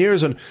last 10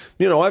 years. And,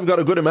 I've got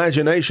a good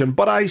imagination,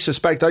 but I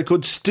suspect I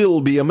could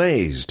still be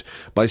amazed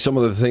by some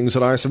of the things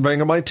that Arsene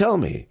Wenger might tell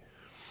me.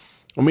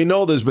 And we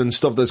know there's been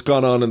stuff that's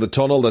gone on in the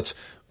tunnel that's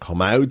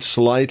come out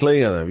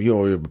slightly, and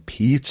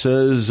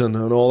pizzas and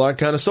all that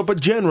kind of stuff. But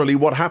generally,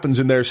 what happens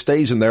in there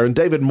stays in there. And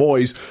David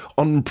Moyes,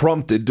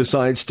 unprompted,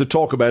 decides to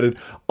talk about it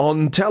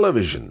on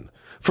television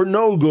for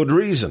no good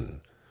reason,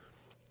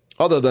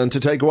 other than to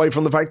take away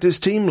from the fact his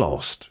team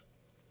lost.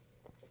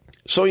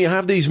 So you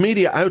have these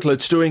media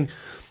outlets doing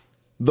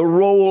the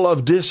role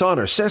of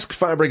dishonour. Cesc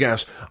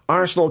Fabregas,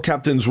 Arsenal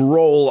captain's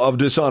role of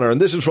dishonour. And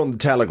this is from the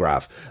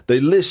Telegraph. They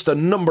list a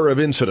number of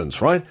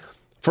incidents, right?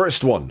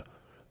 First one,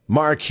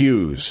 Mark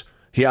Hughes.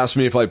 He asked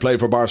me if I play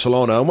for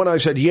Barcelona. And when I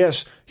said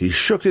yes, he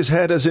shook his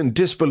head as in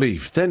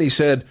disbelief. Then he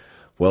said,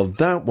 well,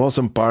 that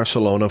wasn't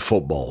Barcelona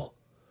football.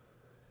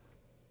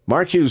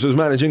 Mark Hughes was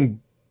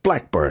managing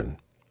Blackburn.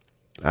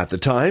 At the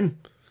time,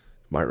 you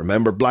might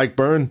remember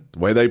Blackburn, the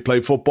way they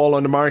played football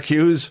under Mark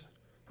Hughes.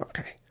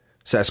 Okay.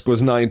 Cesc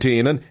was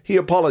 19 and he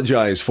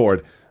apologised for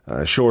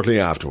it shortly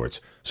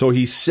afterwards. So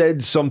he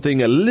said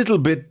something a little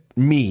bit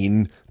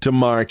mean to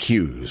Mark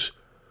Hughes.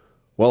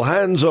 Well,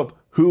 hands up,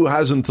 who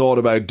hasn't thought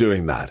about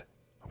doing that?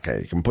 Okay,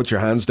 you can put your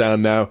hands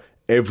down now,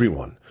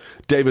 everyone.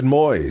 David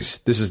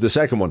Moyes, this is the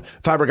second one.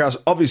 Fabregas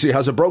obviously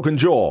has a broken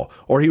jaw,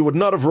 or he would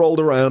not have rolled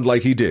around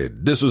like he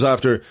did. This was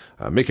after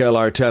Mikel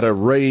Arteta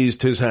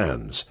raised his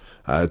hands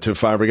to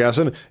Fabregas,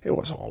 and it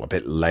was all a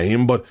bit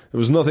lame, but it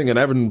was nothing an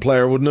Everton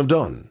player wouldn't have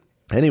done.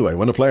 Anyway,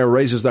 when a player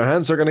raises their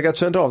hands, they're going to get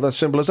sent off. That's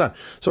simple as that.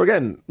 So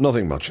again,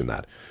 nothing much in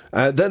that.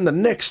 Then the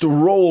next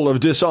role of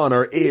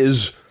dishonour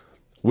is,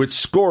 with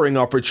scoring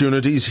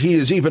opportunities, he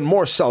is even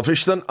more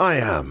selfish than I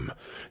am.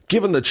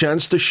 Given the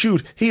chance to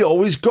shoot, he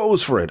always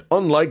goes for it,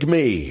 unlike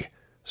me,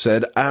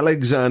 said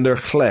Alexander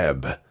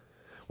Hleb,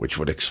 which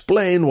would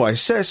explain why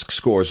Cesc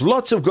scores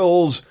lots of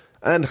goals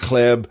and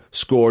Hleb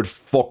scored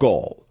fuck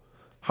all.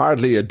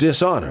 Hardly a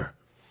dishonour.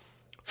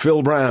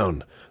 Phil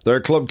Brown,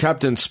 their club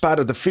captain, spat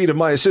at the feet of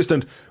my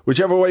assistant.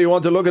 Whichever way you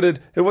want to look at it,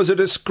 it was a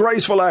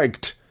disgraceful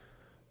act.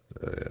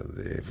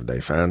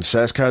 They found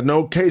Cesc had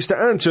no case to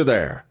answer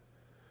there.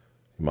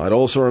 You might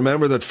also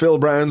remember that Phil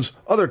Brown's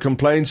other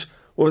complaints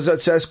was that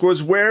Cesc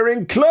was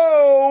wearing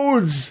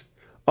clothes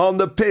on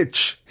the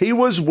pitch. He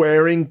was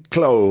wearing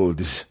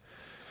clothes.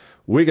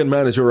 Wigan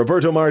manager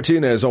Roberto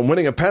Martinez on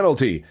winning a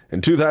penalty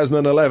in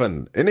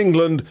 2011. In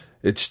England,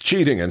 it's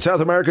cheating. In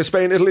South America,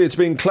 Spain, Italy, it's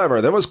being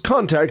clever. There was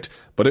contact,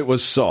 but it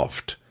was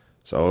soft.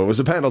 So it was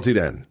a penalty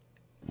then.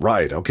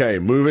 Right, okay,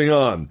 moving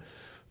on.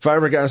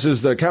 Fabregas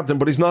is the captain,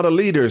 but he's not a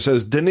leader,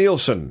 says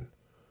Denilson.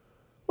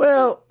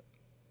 Well,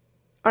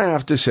 I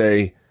have to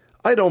say,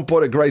 I don't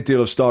put a great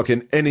deal of stock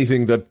in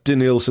anything that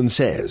Denilson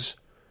says.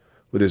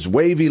 With his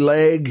wavy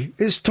leg,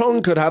 his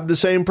tongue could have the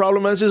same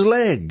problem as his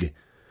leg.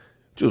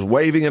 Just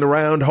waving it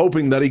around,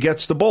 hoping that he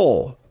gets the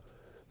ball.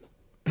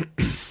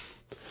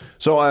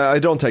 So I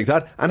don't take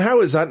that. And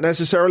how is that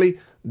necessarily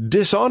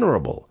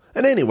dishonourable?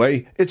 And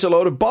anyway, it's a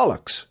load of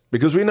bollocks,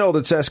 because we know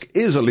that Cesc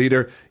is a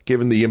leader,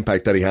 given the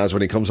impact that he has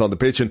when he comes on the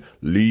pitch and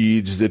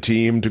leads the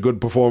team to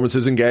good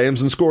performances in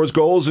games and scores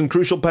goals and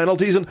crucial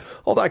penalties and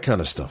all that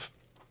kind of stuff.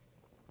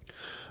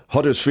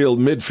 Huddersfield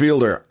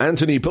midfielder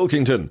Anthony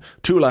Pilkington,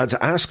 two lads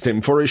asked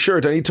him for his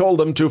shirt and he told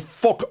them to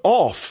fuck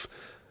off.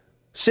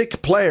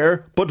 Sick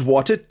player, but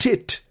what a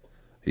tit.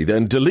 He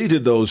then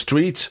deleted those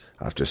tweets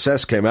after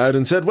Cesc came out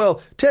and said,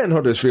 well, 10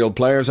 Huddersfield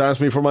players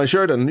asked me for my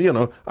shirt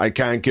and, I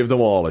can't give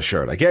them all a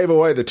shirt. I gave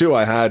away the 2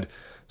 I had,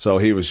 so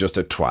he was just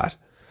a twat.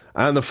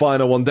 And the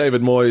final one,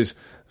 David Moyes.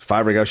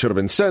 Fabregas should have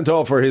been sent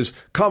off for his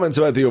comments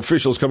about the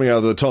officials coming out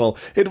of the tunnel.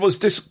 It was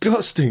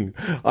disgusting.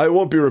 I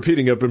won't be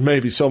repeating it, but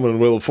maybe someone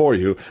will for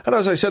you. And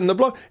as I said in the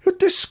blog,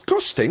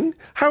 disgusting?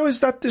 How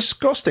is that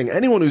disgusting?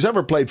 Anyone who's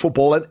ever played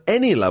football at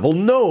any level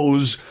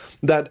knows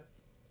that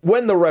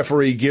when the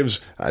referee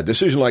gives a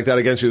decision like that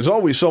against you, there's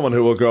always someone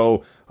who will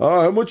go,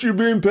 how much are you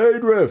being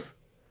paid, ref?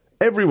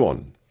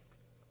 Everyone.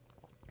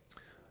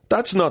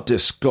 That's not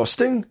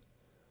disgusting.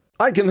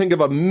 I can think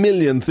of a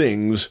million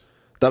things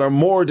that are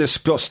more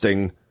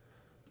disgusting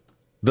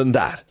than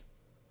that,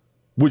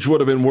 which would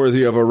have been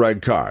worthy of a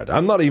red card.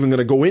 I'm not even going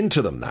to go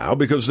into them now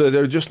because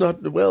they're just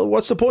not, well,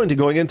 what's the point in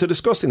going into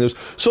discussing this?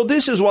 So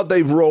this is what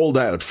they've rolled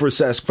out for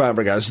Cesc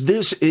Fabregas.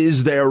 This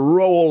is their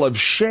roll of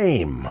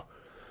shame.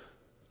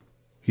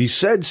 He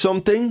said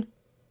something.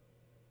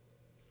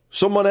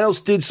 Someone else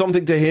did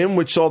something to him,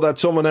 which saw that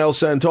someone else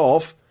sent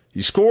off.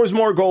 He scores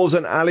more goals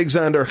than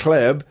Alexander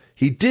Hleb.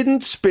 He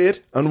didn't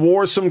spit and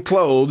wore some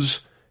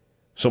clothes.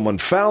 Someone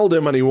fouled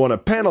him and he won a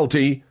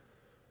penalty.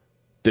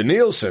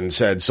 Denilson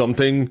said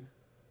something.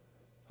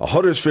 A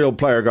Huddersfield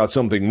player got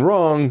something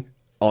wrong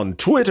on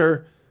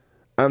Twitter.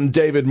 And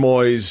David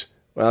Moyes,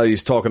 well,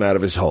 he's talking out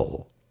of his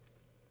hole.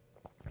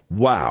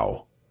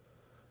 Wow.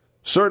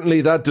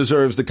 Certainly that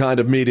deserves the kind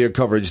of media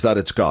coverage that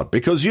it's got.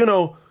 Because, you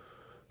know,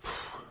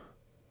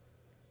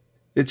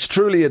 it's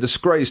truly a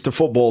disgrace to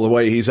football the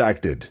way he's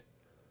acted.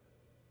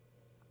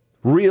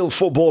 Real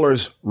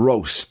footballers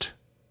roast.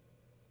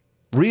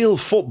 Real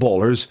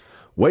footballers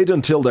wait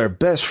until their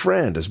best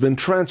friend has been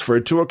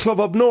transferred to a club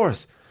up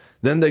north.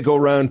 Then they go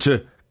round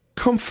to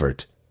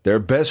comfort their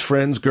best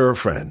friend's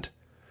girlfriend.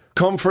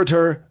 Comfort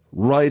her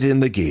right in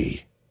the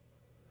gee.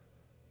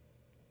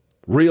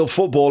 Real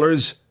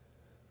footballers,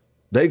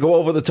 they go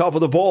over the top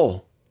of the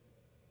ball.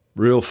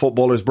 Real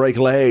footballers break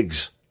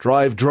legs,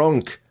 drive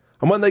drunk,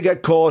 and when they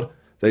get caught,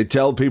 they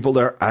tell people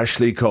they're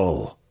Ashley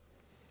Cole.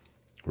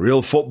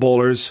 Real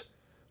footballers,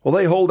 well,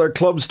 they hold their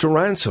clubs to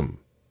ransom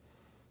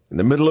in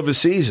the middle of a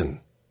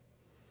season.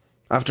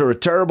 After a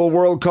terrible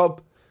World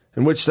Cup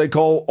in which they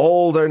call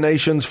all their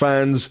nation's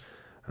fans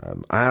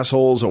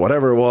assholes or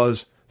whatever it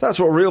was, that's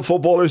what real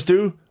footballers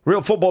do.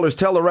 Real footballers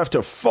tell the ref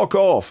to fuck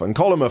off and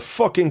call him a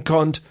fucking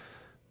cunt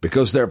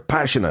because they're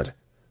passionate.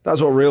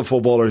 That's what real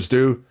footballers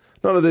do.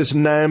 None of this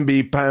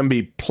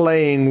namby-pamby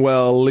playing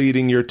well,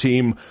 leading your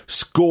team,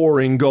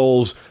 scoring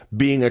goals,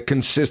 being a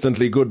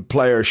consistently good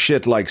player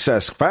shit like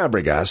Cesc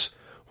Fabregas.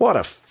 What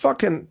a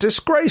fucking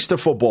disgrace to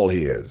football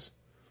he is.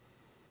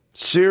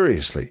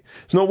 Seriously.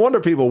 It's no wonder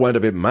people went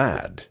a bit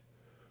mad.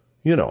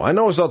 You know, I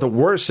know it's not the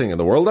worst thing in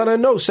the world, and I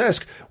know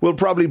Cesc will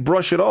probably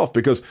brush it off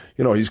because,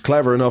 you know, he's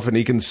clever enough and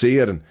he can see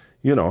it, and,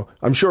 you know,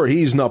 I'm sure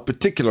he's not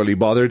particularly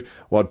bothered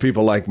what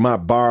people like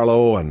Matt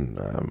Barlow and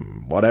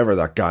whatever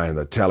that guy in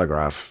the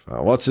Telegraph,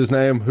 what's his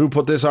name? Who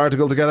put this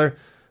article together?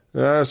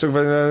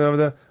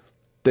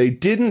 They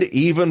didn't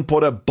even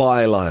put a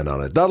byline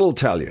on it. That'll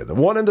tell you. The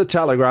one in the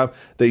Telegraph,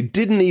 they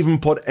didn't even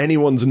put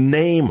anyone's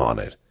name on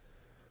it.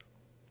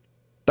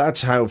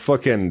 That's how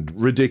fucking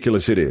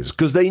ridiculous it is.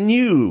 Because they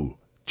knew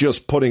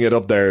just putting it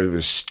up there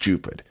was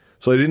stupid.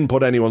 So they didn't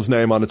put anyone's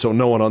name on it so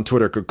no one on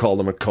Twitter could call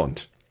them a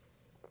cunt.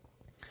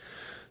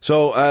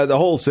 So the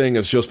whole thing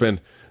has just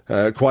been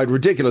quite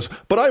ridiculous.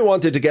 But I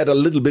wanted to get a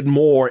little bit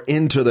more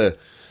into the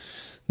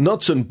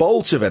nuts and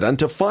bolts of it and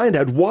to find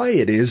out why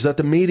it is that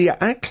the media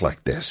act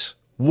like this.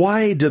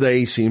 Why do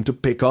they seem to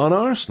pick on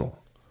Arsenal?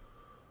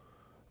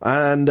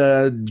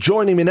 And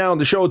joining me now on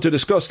the show to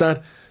discuss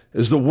that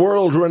is the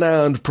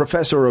world-renowned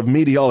Professor of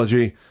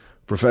Mediology,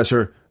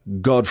 Professor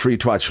Godfrey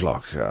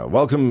Twatchlock.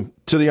 Welcome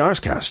to the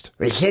Arscast.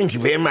 Well, thank you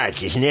very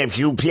much. It's an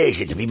absolute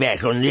pleasure to be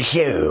back on the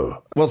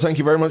show. Well, thank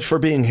you very much for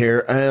being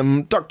here.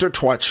 Dr.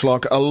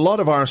 Twatchlock, a lot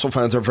of Arsenal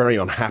fans are very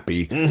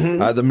unhappy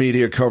at the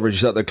media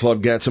coverage that the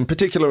club gets, and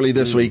particularly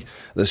this week,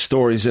 the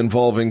stories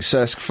involving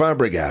Cesc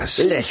Fabregas.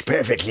 Well, that's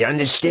perfectly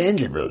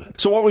understandable.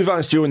 So what we've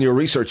asked you and your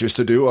researchers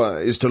to do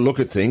is to look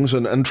at things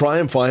and try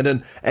and find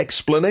an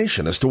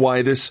explanation as to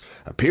why this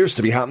appears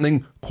to be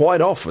happening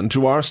quite often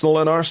to Arsenal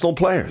and Arsenal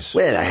players.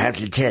 Well, I have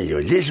to tell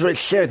you, this was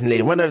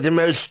certainly one of the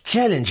most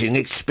challenging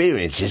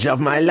experiences of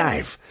my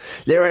life.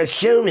 There are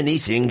so many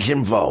things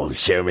involved,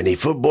 so many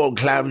football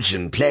clubs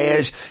and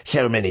players,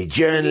 so many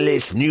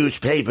journalists,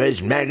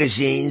 newspapers,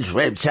 magazines,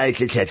 websites,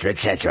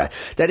 etc.,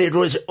 that it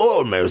was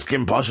almost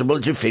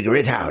impossible to figure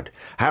it out.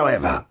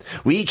 However,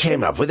 we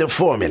came up with a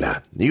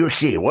formula. You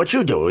see, what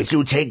you do is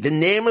you take the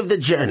name of the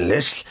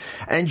journalists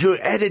and you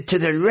add it to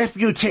the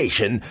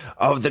reputation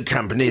of the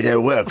company they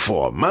work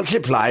for,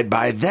 multiplied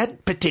by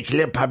that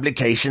particular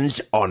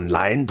publication's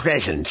online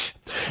presence.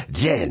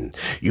 Then,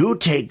 you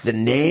take the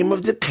name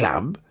of the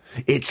club,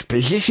 its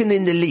position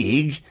in the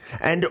league,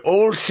 and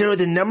also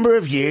the number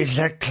of years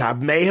that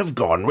club may have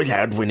gone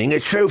without winning a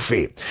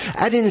trophy.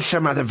 Add in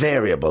some other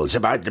variables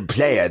about the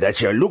player that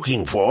you're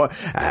looking for,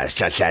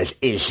 such as,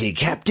 is he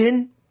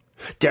captain?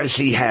 Does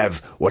he have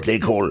what they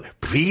call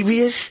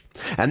previous?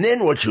 And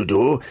then what you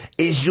do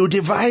is you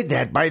divide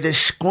that by the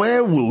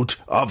square root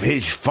of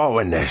his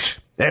foreignness.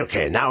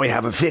 Okay, now we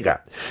have a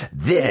figure.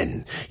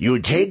 Then you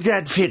take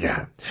that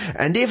figure,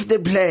 and if the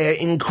player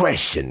in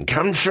question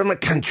comes from a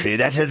country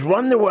that has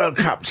won the World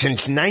Cup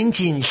since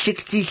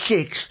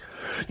 1966,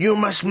 you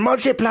must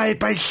multiply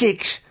it by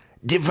 6,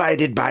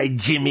 divided by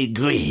Jimmy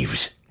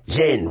Greaves.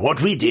 Then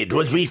what we did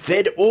was we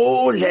fed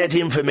all that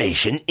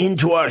information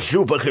into our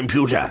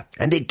supercomputer,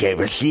 and it gave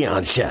us the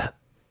answer.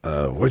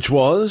 Which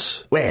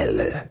was?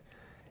 Well,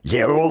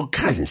 they're all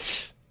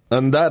cunts.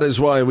 And that is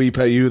why we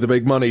pay you the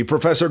big money.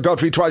 Professor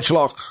Godfrey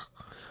Twatchlock,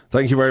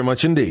 thank you very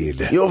much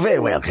indeed. You're very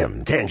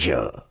welcome. Thank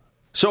you.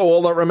 So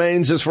all that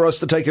remains is for us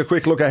to take a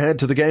quick look ahead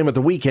to the game at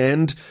the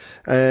weekend.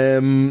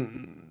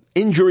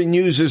 Injury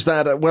news is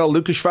that,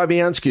 Lukasz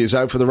Fabianski is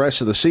out for the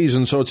rest of the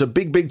season, so it's a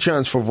big, big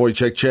chance for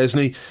Wojciech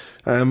Szczesny.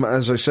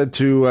 As I said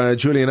to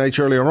Julian H.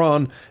 earlier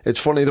on, it's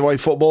funny the way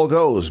football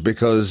goes,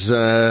 because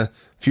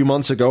A few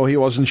months ago, he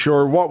wasn't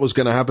sure what was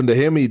going to happen to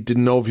him. He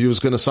didn't know if he was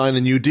going to sign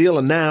a new deal,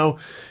 and now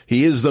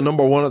he is the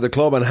number one at the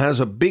club and has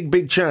a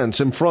big chance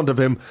in front of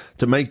him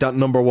to make that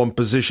number one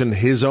position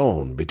his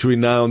own between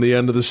now and the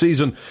end of the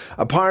season.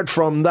 Apart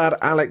from that,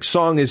 Alex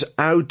Song is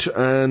out,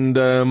 and,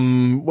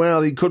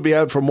 he could be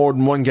out for more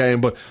than one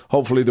game, but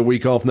hopefully the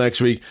week off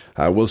next week,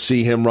 we'll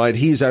see him right.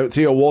 He's out.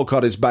 Theo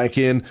Walcott is back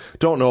in.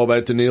 Don't know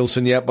about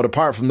Danielson yet, but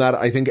apart from that,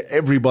 I think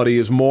everybody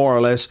is more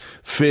or less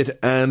fit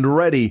and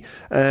ready.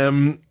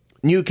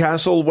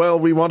 Newcastle, well,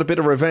 we want a bit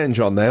of revenge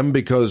on them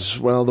because,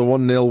 well, the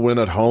 1-0 win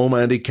at home,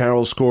 Andy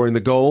Carroll scoring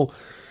the goal.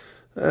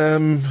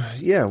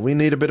 We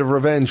need a bit of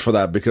revenge for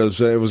that because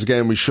it was a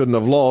game we shouldn't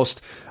have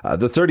lost.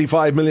 The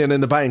 35 million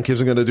in the bank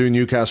isn't going to do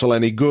Newcastle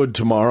any good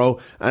tomorrow.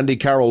 Andy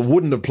Carroll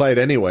wouldn't have played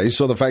anyway,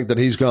 so the fact that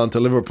he's gone to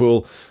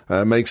Liverpool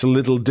makes a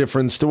little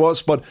difference to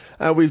us, but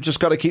we've just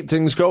got to keep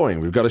things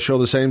going. We've got to show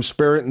the same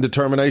spirit and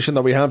determination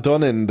that we have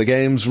done in the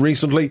games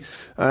recently,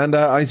 and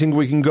I think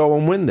we can go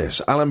and win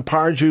this. Alan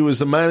Pardew is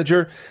the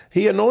manager.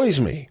 He annoys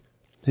me.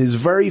 His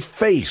very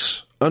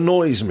face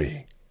annoys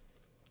me.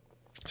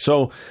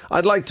 So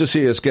I'd like to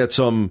see us get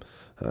some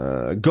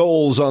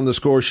goals on the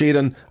score sheet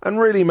and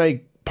really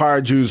make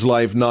Pardew's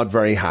life not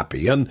very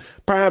happy, and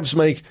perhaps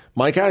make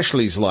Mike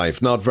Ashley's life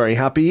not very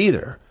happy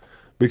either.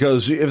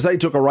 Because if they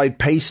took a right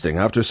pasting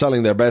after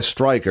selling their best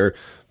striker,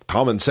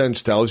 common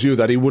sense tells you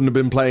that he wouldn't have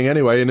been playing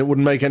anyway and it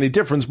wouldn't make any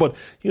difference. But,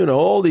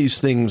 all these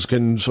things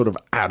can sort of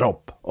add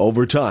up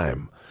over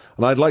time.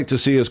 And I'd like to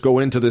see us go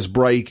into this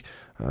break,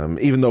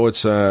 even though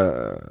it's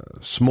a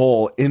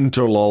small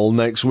interlull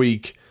next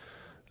week,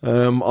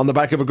 on the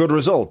back of a good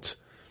result.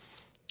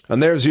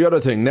 And there's the other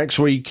thing. Next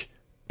week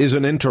is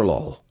an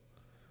interlull.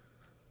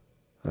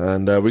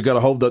 And we've got to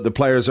hope that the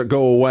players that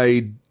go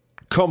away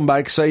come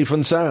back safe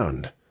and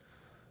sound.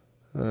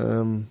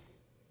 It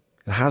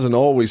hasn't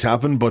always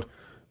happened, but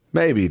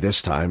maybe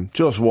this time,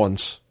 just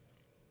once,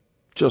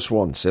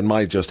 it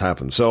might just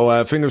happen.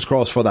 So fingers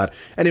crossed for that.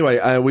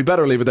 Anyway, we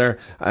better leave it there.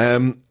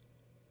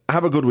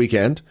 Have a good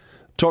weekend.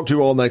 Talk to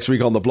you all next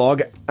week on the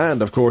blog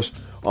and, of course,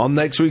 on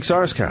next week's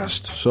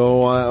Arscast.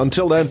 So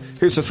until then,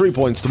 here's the 3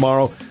 points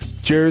tomorrow.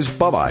 Cheers,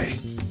 bye-bye.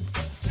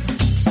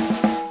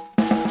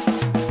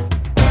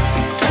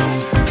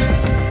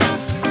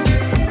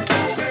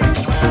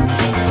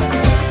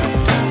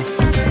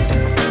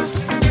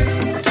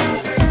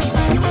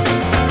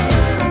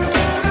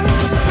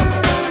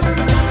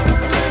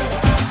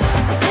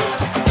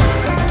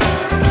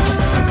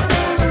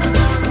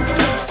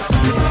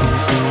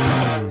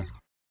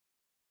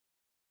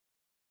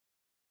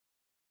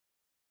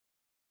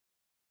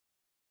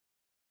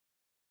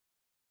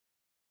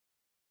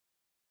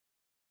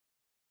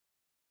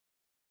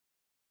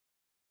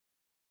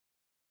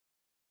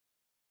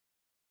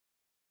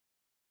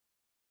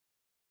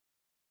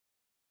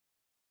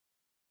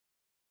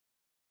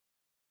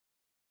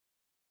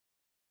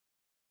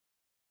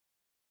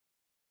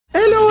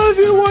 Hello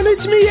everyone,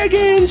 it's me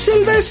again,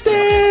 Sylvester!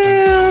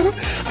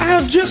 I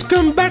have just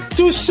come back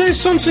to say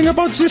something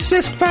about the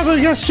Cesc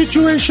Fabregas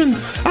situation.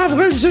 I've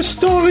read the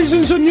stories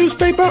in the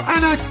newspaper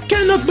and I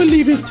cannot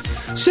believe it.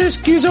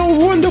 Cesc is a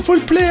wonderful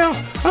player,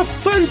 a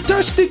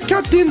fantastic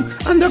captain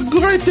and a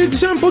great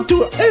example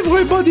to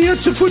everybody at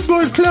the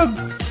football club.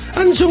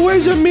 And the way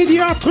the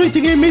media are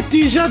treating him, it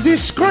is a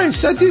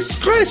disgrace,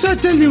 I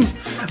tell you.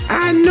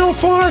 I know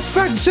for a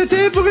fact that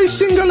every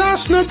single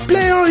Arsenal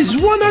player is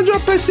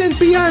 100%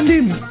 behind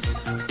him.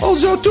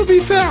 Although, to be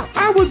fair,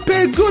 I would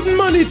pay good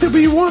money to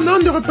be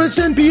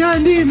 100%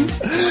 behind him.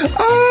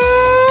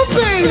 Oh,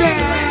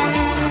 baby!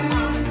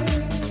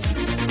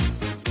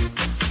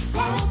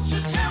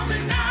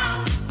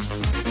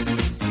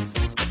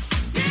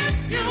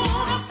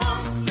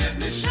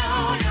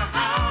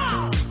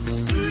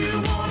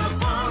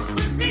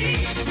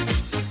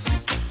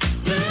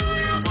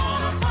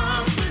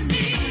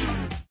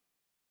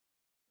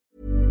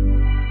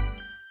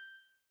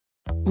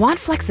 Want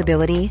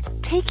flexibility?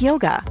 Take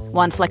yoga.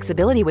 Want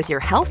flexibility with your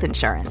health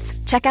insurance?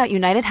 Check out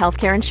United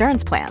Healthcare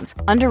Insurance Plans.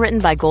 Underwritten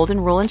by Golden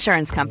Rule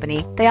Insurance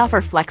Company, they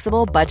offer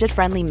flexible,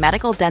 budget-friendly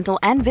medical, dental,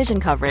 and vision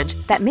coverage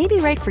that may be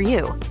right for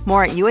you.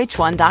 More at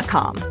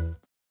UH1.com.